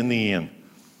point in the end.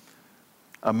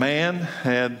 A man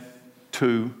had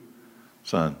two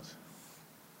sons.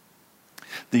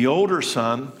 The older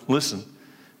son, listen,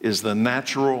 is the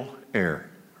natural heir,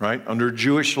 right? Under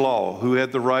Jewish law, who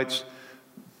had the rights?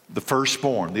 The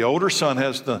firstborn. The older son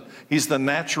he's the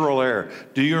natural heir.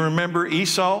 Do you remember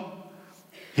Esau?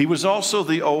 He was also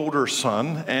the older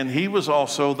son, and he was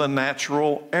also the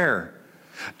natural heir.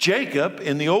 Jacob,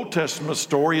 in the Old Testament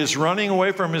story, is running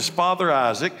away from his father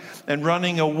Isaac and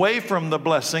running away from the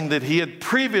blessing that he had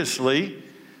previously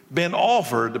been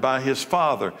offered by his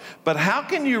father. But how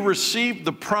can you receive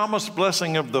the promised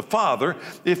blessing of the Father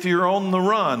if you're on the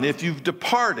run, if you've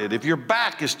departed, if your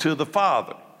back is to the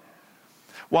Father?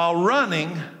 While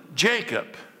running, Jacob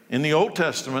in the Old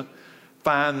Testament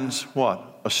finds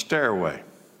what? A stairway.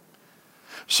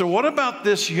 So what about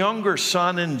this younger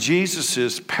son in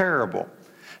Jesus' parable?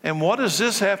 And what does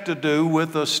this have to do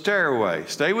with a stairway?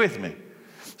 Stay with me.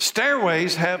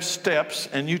 Stairways have steps,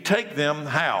 and you take them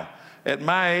how? At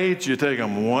my age, you take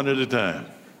them one at a time.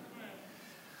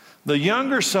 The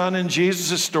younger son in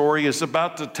Jesus' story is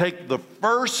about to take the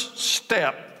first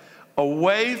step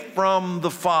away from the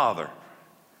Father.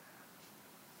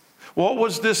 What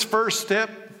was this first step?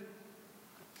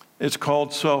 It's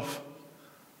called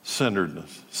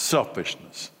self-centeredness,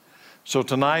 selfishness. So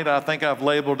tonight, I think I've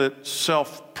labeled it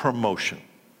self-promotion.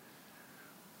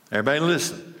 Everybody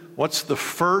listen. What's the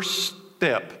first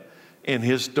step in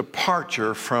his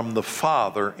departure from the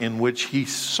Father in which he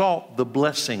sought the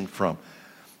blessing from?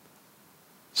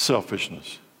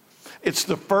 Selfishness. It's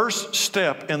the first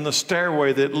step in the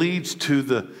stairway that leads to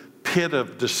the pit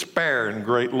of despair and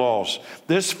great loss.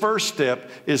 This first step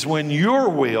is when your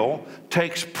will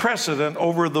takes precedent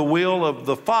over the will of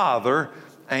the Father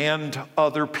and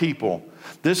other people.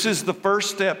 This is the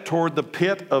first step toward the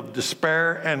pit of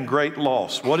despair and great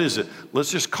loss. What is it?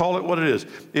 Let's just call it what it is.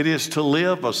 It is to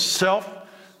live a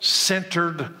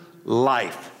self-centered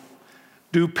life.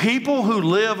 Do people who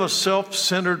live a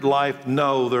self-centered life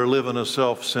know they're living a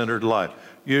self-centered life?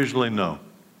 Usually no.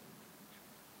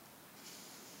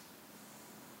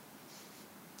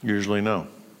 Usually no.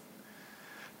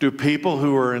 Do people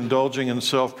who are indulging in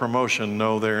self-promotion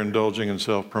know they're indulging in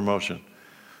self-promotion?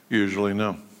 Usually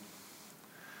no.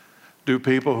 Do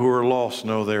people who are lost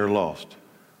know they're lost?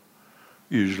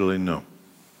 Usually no.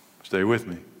 Stay with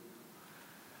me.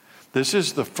 This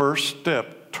is the first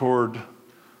step toward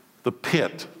the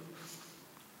pit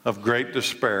of great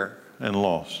despair and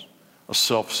loss, a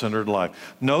self-centered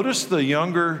life. Notice the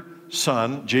younger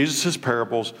son, Jesus'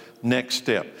 parables, next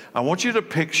step. I want you to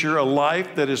picture a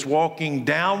life that is walking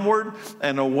downward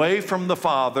and away from the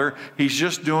Father. He's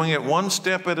just doing it one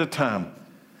step at a time.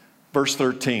 Verse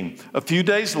 13, a few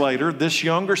days later, this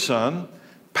younger son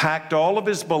packed all of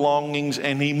his belongings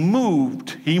and he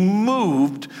moved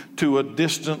to a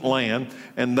distant land,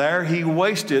 and there he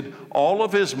wasted all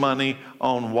of his money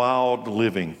on wild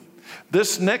living.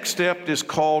 This next step is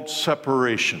called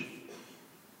separation.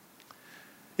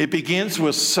 It begins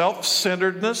with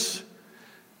self-centeredness.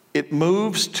 It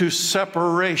moves to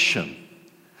separation.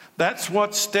 That's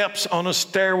what steps on a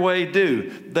stairway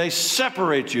do. They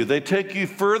separate you. They take you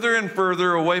further and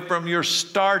further away from your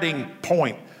starting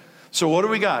point. So what do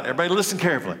we got? Everybody listen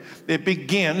carefully. It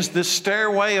begins, this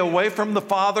stairway away from the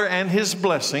Father and His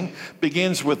blessing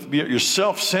begins with you're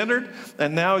self-centered,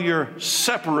 and now you're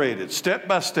separated step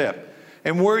by step.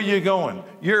 And where are you going?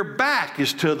 Your back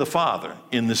is to the Father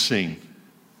in the scene.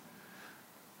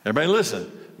 Everybody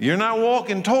listen. You're not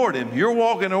walking toward Him. You're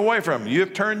walking away from Him.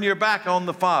 You've turned your back on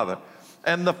the Father.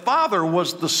 And the Father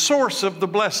was the source of the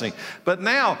blessing. But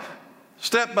now,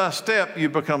 step by step, you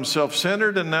become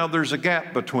self-centered, and now there's a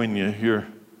gap between you. You're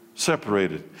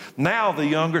separated. Now the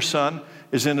younger son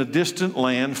is in a distant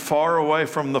land, far away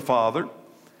from the Father,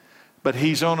 but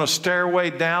he's on a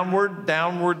stairway downward,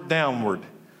 downward, downward.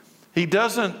 He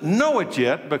doesn't know it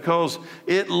yet because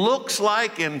it looks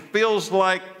like and feels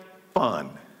like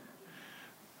fun.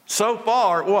 So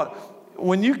far, what?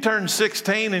 When you turned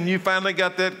 16 and you finally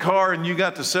got that car and you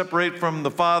got to separate from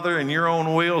the Father and your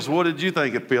own wheels, what did you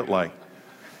think it felt like?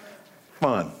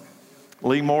 Fun.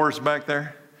 Lee Moore's back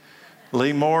there.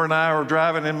 Lee Moore and I were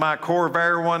driving in my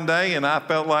Corvair one day, and I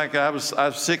felt like I was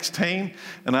 16,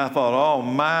 and I thought, oh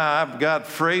my, I've got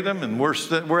freedom, and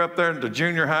we're up there in the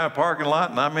junior high parking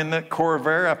lot, and I'm in that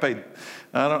Corvair. I paid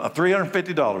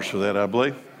 $350 for that, I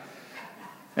believe.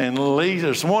 And Lee,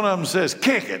 there's one of them says,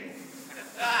 kick it.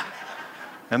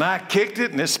 And I kicked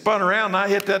it, and it spun around, and I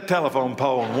hit that telephone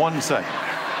pole in 1 second.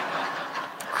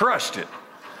 Crushed it.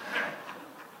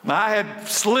 And I had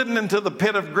slidden into the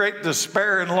pit of great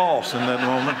despair and loss in that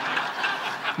moment.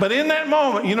 But in that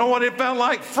moment, you know what it felt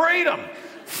like? Freedom.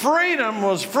 Freedom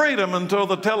was freedom until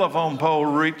the telephone pole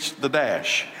reached the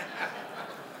dash.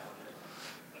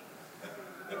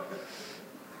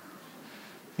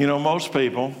 You know, most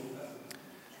people,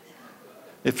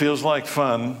 it feels like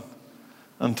fun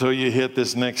until you hit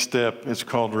this next step. It's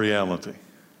called reality.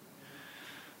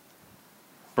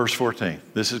 Verse 14,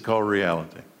 this is called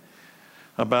reality.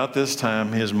 About this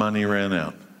time, his money ran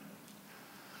out.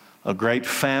 A great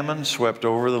famine swept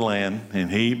over the land,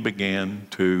 and he began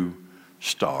to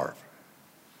starve.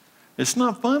 It's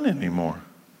not fun anymore.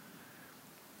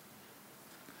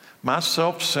 My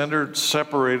self-centered,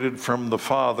 separated from the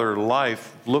Father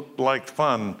life looked like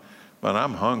fun, but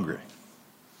I'm hungry.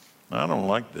 I don't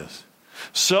like this.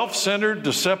 Self-centered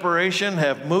to separation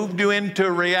have moved you into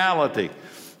reality.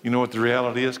 You know what the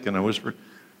reality is? Can I whisper?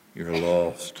 You're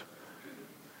lost.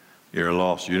 You're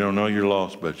lost. You don't know you're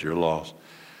lost, but you're lost.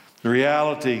 The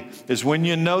reality is when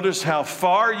you notice how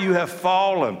far you have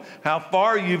fallen, how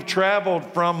far you've traveled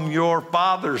from your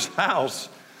Father's house,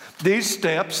 these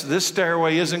steps, this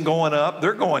stairway isn't going up,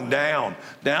 they're going down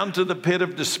to the pit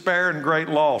of despair and great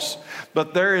loss.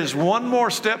 But there is one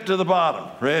more step to the bottom.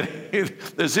 Ready?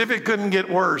 As if it couldn't get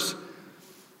worse.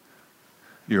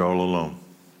 You're all alone.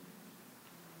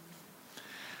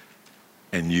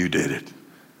 And you did it.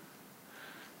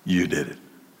 You did it.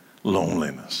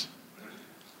 Loneliness.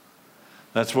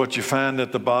 That's what you find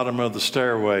at the bottom of the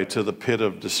stairway to the pit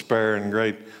of despair and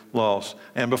great loss.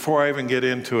 And before I even get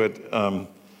into it,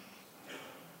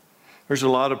 there's a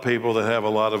lot of people that have a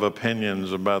lot of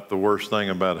opinions about the worst thing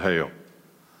about hell.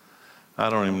 I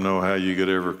don't even know how you could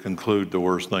ever conclude the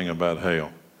worst thing about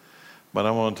hell. But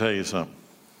I want to tell you something.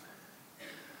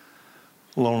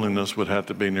 Loneliness would have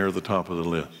to be near the top of the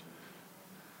list.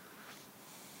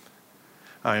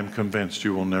 I am convinced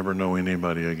you will never know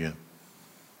anybody again.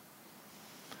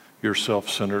 Your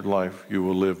self-centered life, you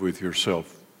will live with your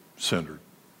self-centered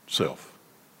self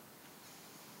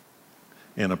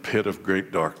in a pit of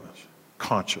great darkness,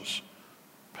 conscious,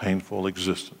 painful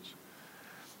existence,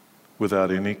 without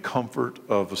any comfort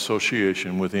of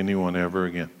association with anyone ever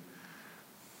again.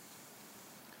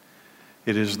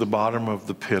 It is the bottom of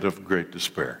the pit of great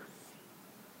despair.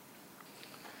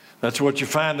 That's what you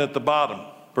find at the bottom.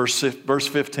 Verse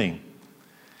 15.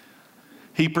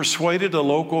 He persuaded a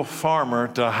local farmer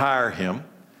to hire him,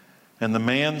 and the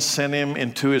man sent him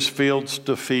into his fields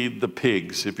to feed the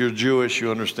pigs. If you're Jewish,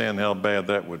 you understand how bad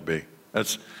that would be.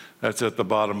 That's at the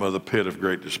bottom of the pit of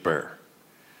great despair.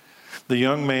 The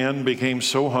young man became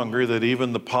so hungry that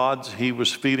even the pods he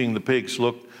was feeding the pigs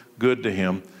looked good to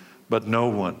him, but no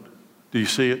one. Do you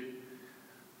see it?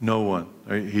 No one.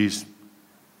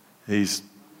 He's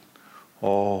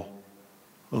all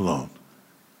alone.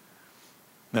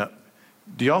 Now,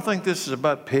 do y'all think this is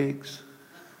about pigs?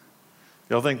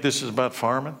 Y'all think this is about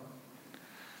farming?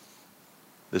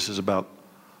 This is about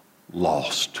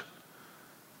lost.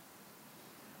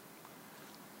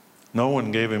 No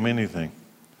one gave him anything.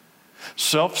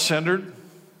 Self-centered,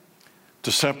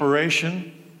 to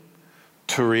separation,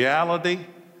 to reality,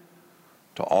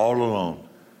 to all alone.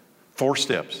 4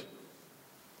 steps.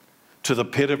 To the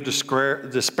pit of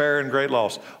despair and great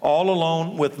loss. All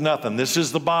alone with nothing. This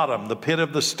is the bottom, the pit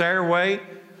of the stairway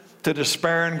to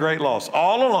despair and great loss.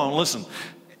 All alone. Listen,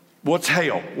 what's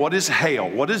hell? What is hell?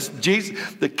 What is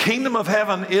Jesus? The kingdom of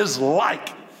heaven is like.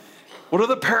 What are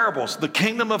the parables? The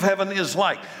kingdom of heaven is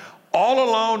like. All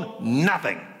alone,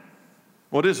 nothing.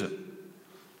 What is it?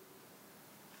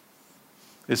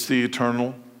 It's the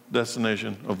eternal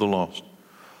destination of the lost.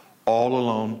 All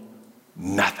alone,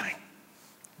 nothing.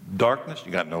 Darkness,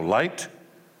 you got no light.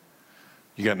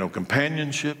 You got no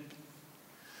companionship.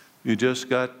 You just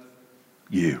got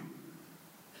you.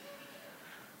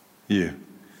 You.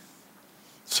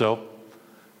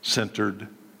 Self-centered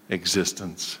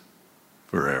existence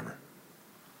forever.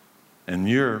 And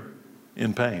you're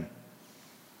in pain,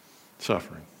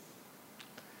 suffering.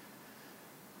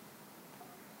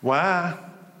 Why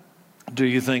do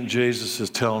you think Jesus is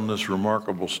telling this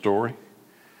remarkable story?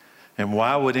 And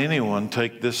why would anyone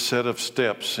take this set of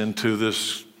steps into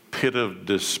this pit of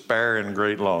despair and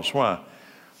great loss? Why?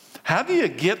 How do you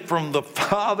get from the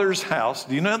Father's house?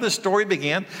 Do you know how this story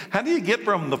began? How do you get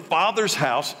from the Father's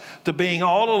house to being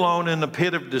all alone in the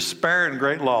pit of despair and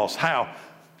great loss? How?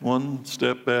 One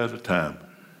step at a time.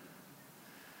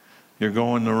 You're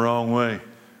going the wrong way.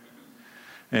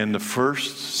 And the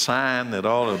first sign that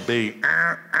ought to be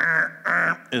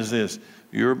is this.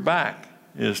 Your back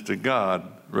is to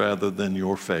God rather than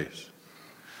your face.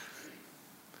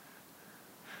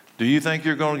 Do you think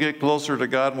you're going to get closer to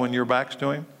God when your back's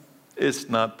to Him? It's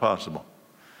not possible.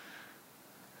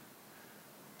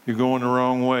 You're going the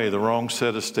wrong way, the wrong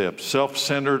set of steps.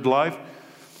 Self-centered life,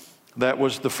 that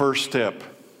was the first step.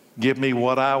 Give me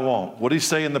what I want. What did He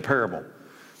say in the parable?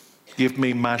 Give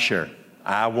me my share.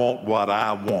 I want what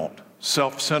I want.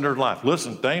 Self-centered life.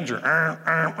 Listen, danger.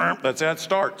 That's how it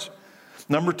starts.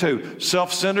 Number 2,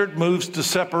 self-centered moves to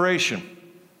separation,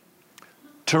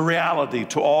 to reality,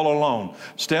 to all alone.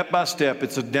 Step by step,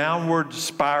 it's a downward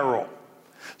spiral.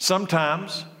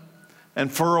 Sometimes, and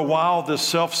for a while, this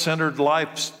self-centered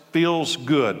life feels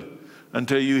good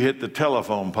until you hit the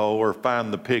telephone pole or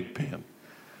find the pig pen.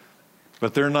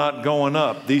 But they're not going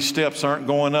up. These steps aren't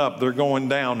going up. They're going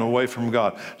down away from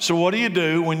God. So what do you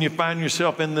do when you find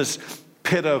yourself in this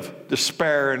pit of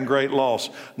despair and great loss,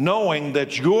 knowing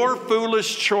that your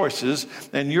foolish choices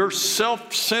and your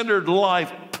self-centered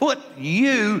life put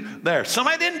you there?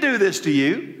 Somebody didn't do this to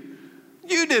you.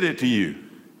 You did it to you.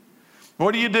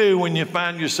 What do you do when you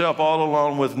find yourself all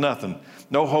alone with nothing?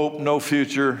 No hope, no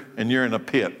future, and you're in a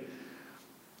pit.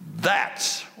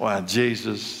 That's why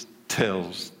Jesus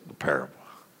tells the parable.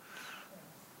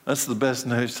 That's the best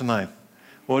news tonight.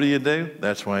 What do?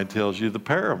 That's why he tells you the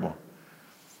parable.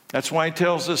 That's why he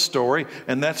tells this story,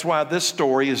 and that's why this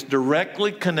story is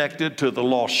directly connected to the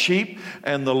lost sheep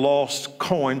and the lost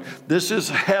coin. This is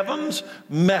heaven's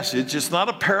message. It's not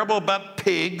a parable about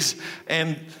pigs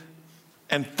and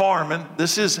farming.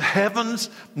 This is heaven's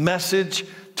message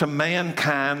to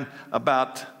mankind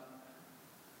about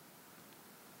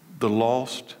the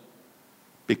lost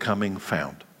becoming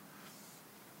found.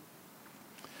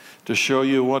 To show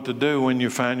you what to do when you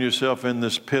find yourself in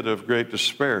this pit of great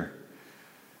despair.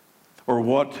 Or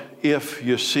what if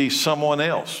you see someone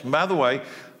else? And by the way,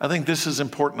 I think this is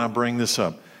important I bring this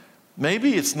up.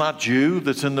 Maybe it's not you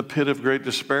that's in the pit of great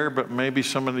despair, but maybe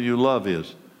somebody you love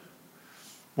is.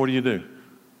 What do you do?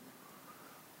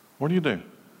 What do you do?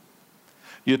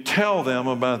 You tell them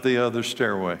about the other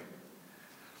stairway.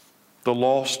 The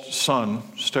lost son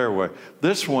stairway.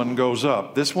 This one goes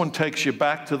up. This one takes you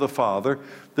back to the Father.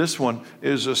 This one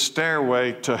is a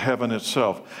stairway to heaven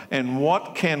itself. And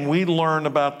what can we learn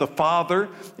about the Father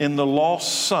in the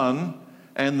lost son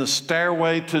and the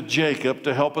stairway to Jacob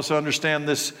to help us understand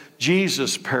this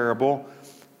Jesus parable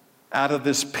out of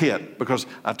this pit? Because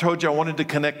I told you I wanted to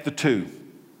connect the two.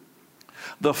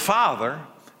 The Father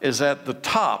is at the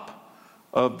top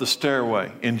of the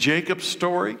stairway in Jacob's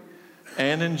story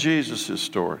and in Jesus'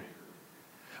 story.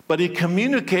 But he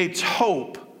communicates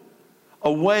hope,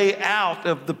 a way out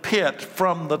of the pit.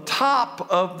 From the top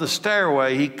of the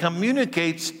stairway, he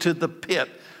communicates to the pit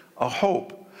a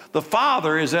hope. The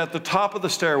Father is at the top of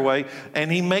the stairway,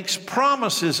 and he makes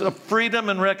promises of freedom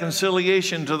and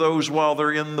reconciliation to those while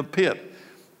they're in the pit.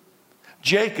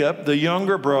 Jacob, the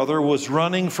younger brother, was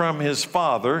running from his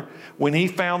father when he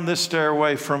found this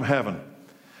stairway from heaven.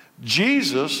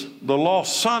 Jesus, the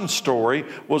lost son story,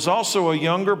 was also a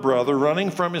younger brother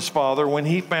running from his father when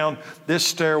he found this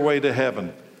stairway to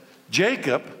heaven.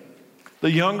 Jacob, the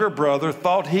younger brother,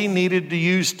 thought he needed to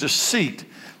use deceit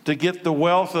to get the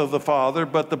wealth of the father,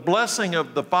 but the blessing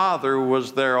of the father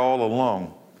was there all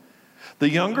along. The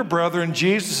younger brother in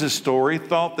Jesus' story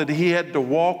thought that he had to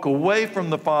walk away from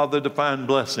the father to find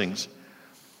blessings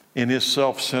in his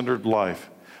self-centered life.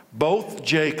 Both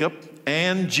Jacob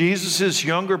and Jesus'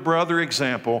 younger brother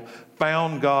example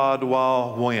found God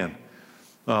while when?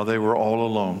 They were all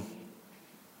alone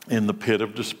in the pit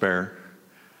of despair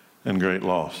and great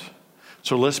loss.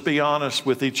 So let's be honest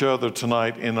with each other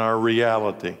tonight in our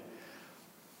reality.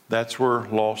 That's where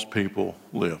lost people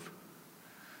live.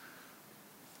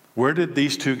 Where did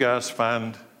these two guys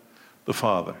find the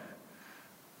Father?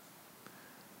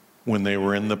 When they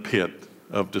were in the pit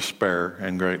of despair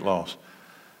and great loss.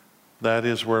 That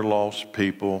is where lost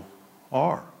people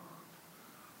are.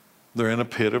 They're in a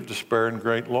pit of despair and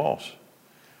great loss.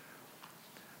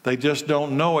 They just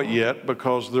don't know it yet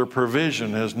because their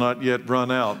provision has not yet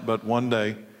run out, but one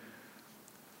day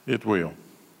it will.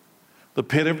 The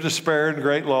pit of despair and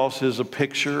great loss is a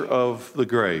picture of the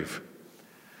grave.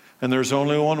 And there's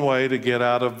only one way to get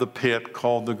out of the pit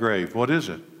called the grave. What is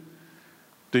it?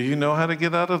 Do you know how to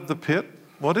get out of the pit?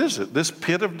 What is it? This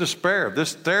pit of despair, this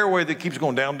stairway that keeps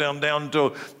going down, down, down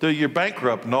until you're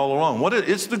bankrupt and all alone. What is it?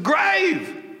 It's the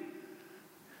grave.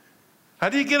 How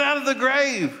do you get out of the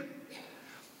grave?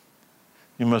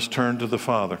 You must turn to the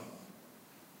Father.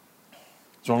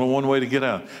 There's only one way to get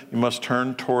out. You must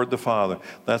turn toward the Father.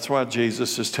 That's why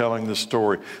Jesus is telling this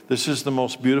story. This is the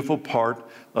most beautiful part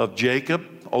of Jacob,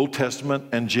 Old Testament,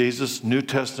 and Jesus, New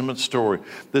Testament story.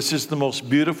 This is the most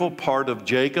beautiful part of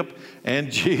Jacob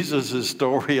and Jesus'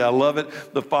 story. I love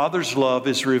it. The Father's love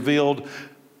is revealed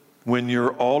when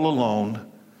you're all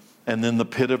alone and in the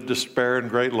pit of despair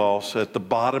and great loss. At the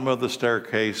bottom of the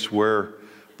staircase where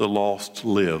the lost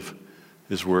live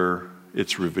is where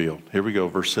it's revealed. Here we go,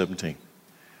 verse 17.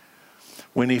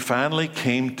 When he finally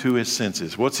came to his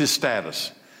senses, what's his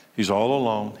status? He's all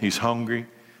alone. He's hungry.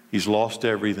 He's lost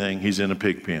everything. He's in a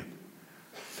pig pen.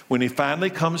 When he finally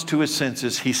comes to his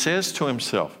senses, he says to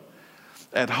himself,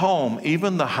 at home,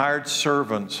 even the hired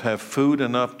servants have food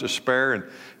enough to spare, and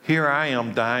here I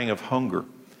am dying of hunger.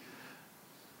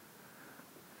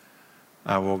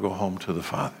 I will go home to the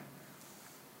Father.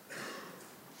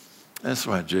 That's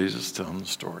why Jesus is telling the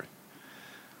story.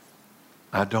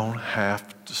 I don't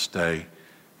have to stay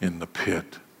in the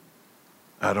pit.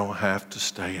 I don't have to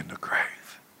stay in the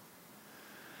grave.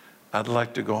 I'd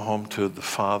like to go home to the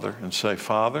Father and say,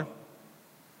 Father,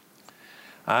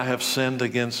 I have sinned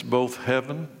against both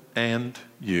heaven and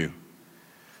you,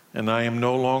 and I am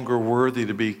no longer worthy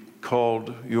to be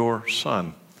called your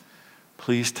son.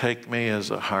 Please take me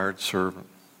as a hired servant.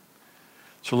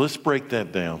 So let's break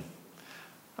that down.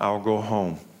 I'll go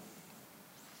home.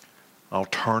 I'll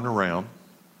turn around.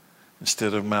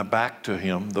 Instead of my back to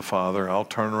him, the Father, I'll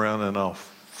turn around and I'll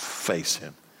face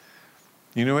him.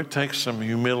 You know, it takes some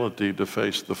humility to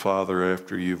face the Father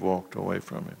after you've walked away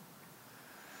from him.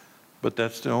 But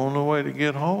that's the only way to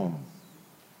get home.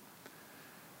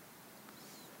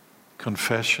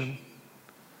 Confession,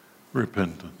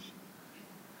 repentance.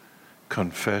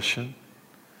 Confession.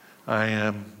 I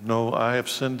have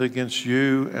sinned against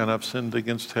you and I've sinned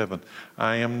against heaven.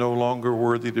 I am no longer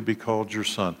worthy to be called your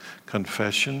son.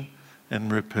 Confession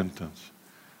and repentance.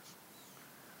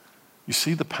 You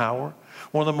see the power?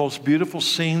 One of the most beautiful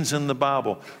scenes in the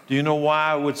Bible. Do you know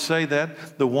why I would say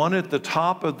that? The one at the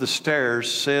top of the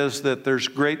stairs says that there's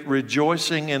great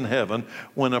rejoicing in heaven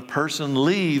when a person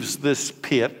leaves this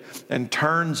pit and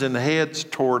turns and heads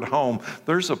toward home.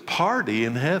 There's a party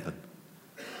in heaven.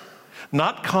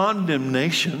 Not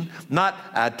condemnation, not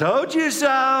I told you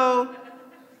so,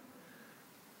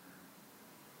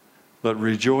 but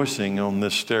rejoicing on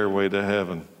this stairway to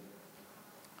heaven.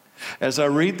 As I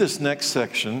read this next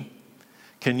section,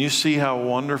 can you see how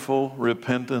wonderful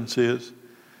repentance is?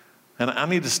 And I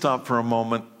need to stop for a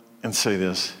moment and say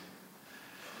this.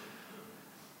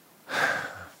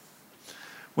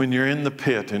 When you're in the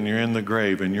pit and you're in the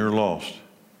grave and you're lost,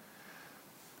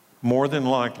 more than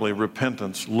likely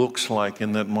repentance looks like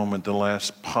in that moment the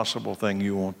last possible thing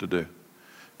you want to do.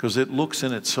 Because it looks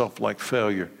in itself like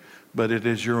failure, but it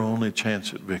is your only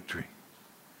chance at victory.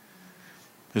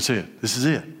 That's it. This is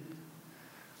it.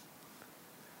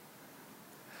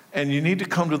 And you need to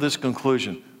come to this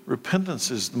conclusion. Repentance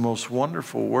is the most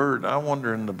wonderful word, I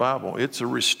wonder, in the Bible. It's a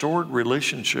restored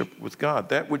relationship with God.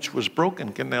 That which was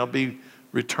broken can now be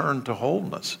returned to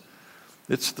wholeness.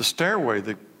 It's the stairway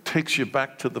that takes you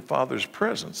back to the Father's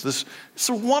presence. It's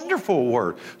a wonderful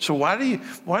word. So why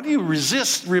do you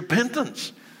resist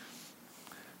repentance?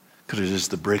 Because it is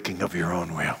the breaking of your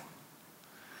own will.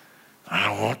 I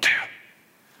don't want to.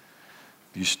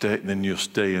 If you stay, then you'll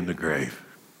stay in the grave.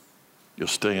 You'll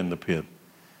stay in the pit.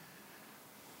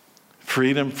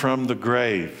 Freedom from the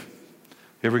grave.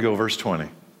 Here we go, verse 20.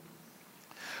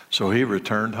 So he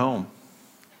returned home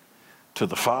to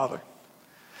the Father.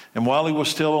 And while he was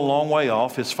still a long way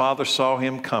off, his father saw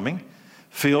him coming.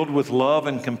 Filled with love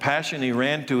and compassion, he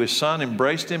ran to his son,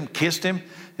 embraced him, kissed him.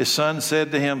 His son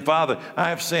said to him, Father, I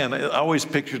have sinned. I always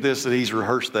picture this, that he's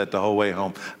rehearsed that the whole way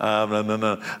home.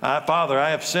 Father, I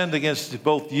have sinned against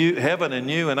both you, heaven and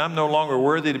you, and I'm no longer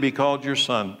worthy to be called your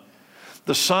son.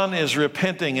 The son is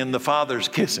repenting and the father's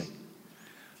kissing.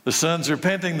 The son's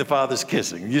repenting, the father's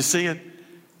kissing. You see it?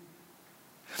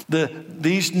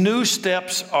 These new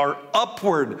steps are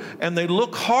upward and they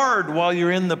look hard while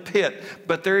you're in the pit,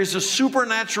 but there is a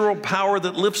supernatural power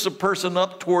that lifts a person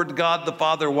up toward God the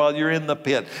Father while you're in the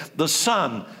pit. The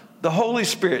Son, the Holy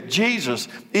Spirit, Jesus,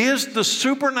 is the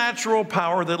supernatural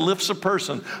power that lifts a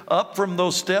person up from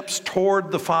those steps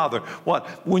toward the Father. What?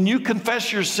 When you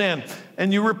confess your sin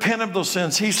and you repent of those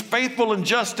sins, He's faithful and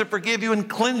just to forgive you and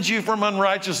cleanse you from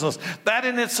unrighteousness. That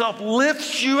in itself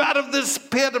lifts you out of this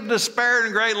pit of despair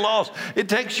and great loss. It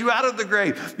takes you out of the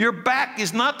grave. Your back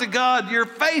is not to God. Your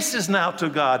face is now to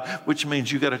God, which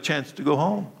means you got a chance to go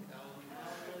home.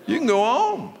 You can go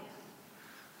home.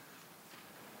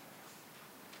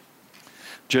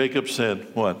 Jacob said,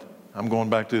 what? I'm going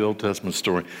back to the Old Testament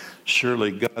story.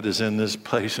 Surely God is in this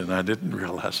place and I didn't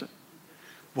realize it.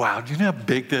 Wow, do you know how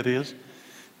big that is?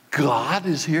 God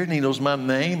is here and He knows my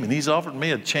name and He's offered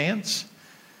me a chance.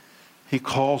 He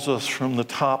calls us from the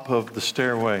top of the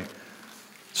stairway.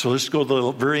 So let's go to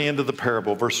the very end of the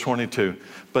parable, verse 22.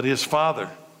 But his father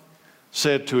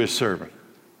said to his servant,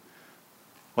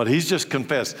 well, he's just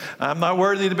confessed, I'm not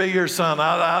worthy to be your son.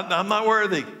 I'm not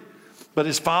worthy. But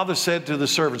his father said to the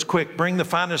servants, quick, bring the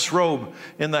finest robe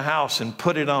in the house and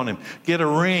put it on him. Get a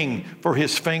ring for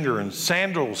his finger and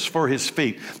sandals for his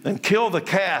feet. And kill the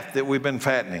calf that we've been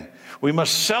fattening. We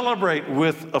must celebrate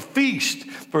with a feast,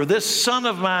 for this son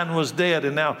of mine was dead,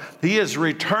 and now he is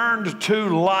returned to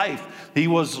life. He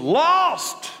was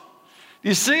lost.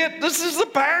 You see it? This is the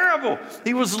parable.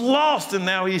 He was lost, and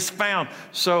now he's found.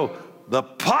 So the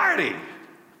party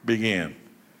began.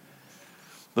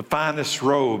 The finest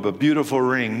robe, a beautiful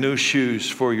ring, new shoes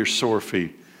for your sore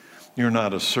feet. You're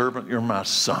not a servant, you're my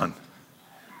son.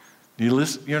 You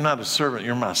listen? You're not a servant,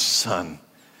 you're my son.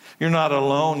 You're not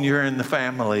alone, you're in the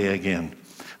family again.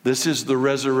 This is the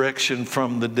resurrection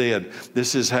from the dead.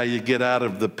 This is how you get out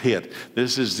of the pit.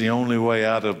 This is the only way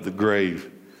out of the grave.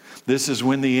 This is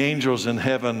when the angels in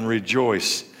heaven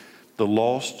rejoice. The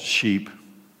lost sheep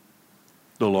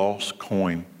the lost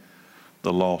coin,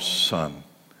 the lost son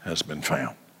has been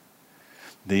found.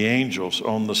 The angels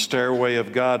on the stairway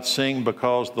of God sing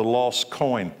because the lost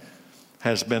coin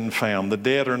has been found. The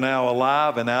dead are now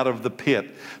alive and out of the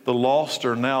pit. The lost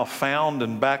are now found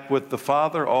and back with the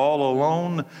Father, all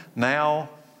alone, now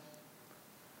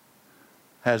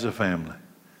has a family.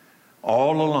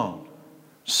 All alone,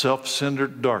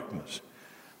 self-centered darkness,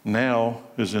 now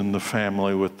is in the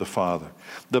family with the Father.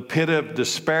 The pit of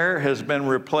despair has been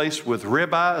replaced with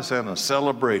ribeyes and a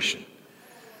celebration.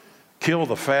 Kill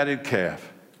the fatted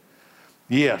calf.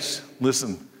 Yes,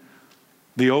 listen,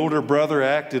 the older brother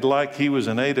acted like he was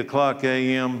an 8 o'clock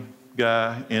a.m.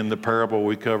 guy in the parable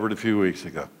we covered a few weeks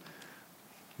ago.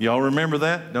 Y'all remember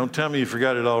that? Don't tell me you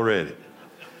forgot it already.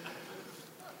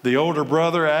 The older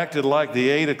brother acted like the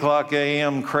 8 o'clock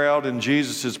a.m. crowd in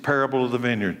Jesus' parable of the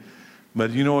vineyard.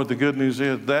 But you know what the good news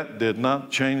is? That did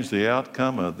not change the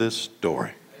outcome of this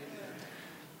story.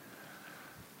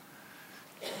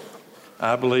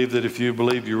 I believe that if you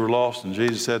believe you were lost and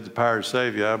Jesus had the power to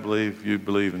save you, I believe you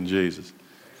believe in Jesus.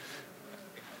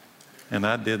 And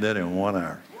I did that in 1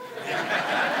 hour.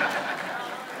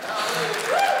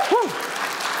 Whew.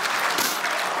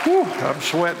 Whew, I'm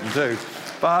sweating too.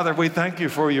 Father, we thank you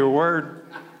for your word.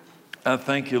 I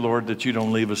thank you, Lord, that you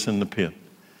don't leave us in the pit.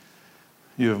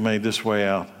 You have made this way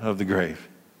out of the grave.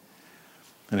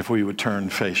 And if we would turn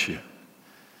and face you,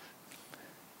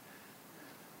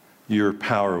 your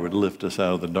power would lift us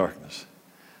out of the darkness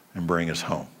and bring us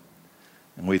home.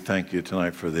 And we thank you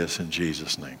tonight for this in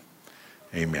Jesus' name.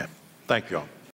 Amen. Thank you all.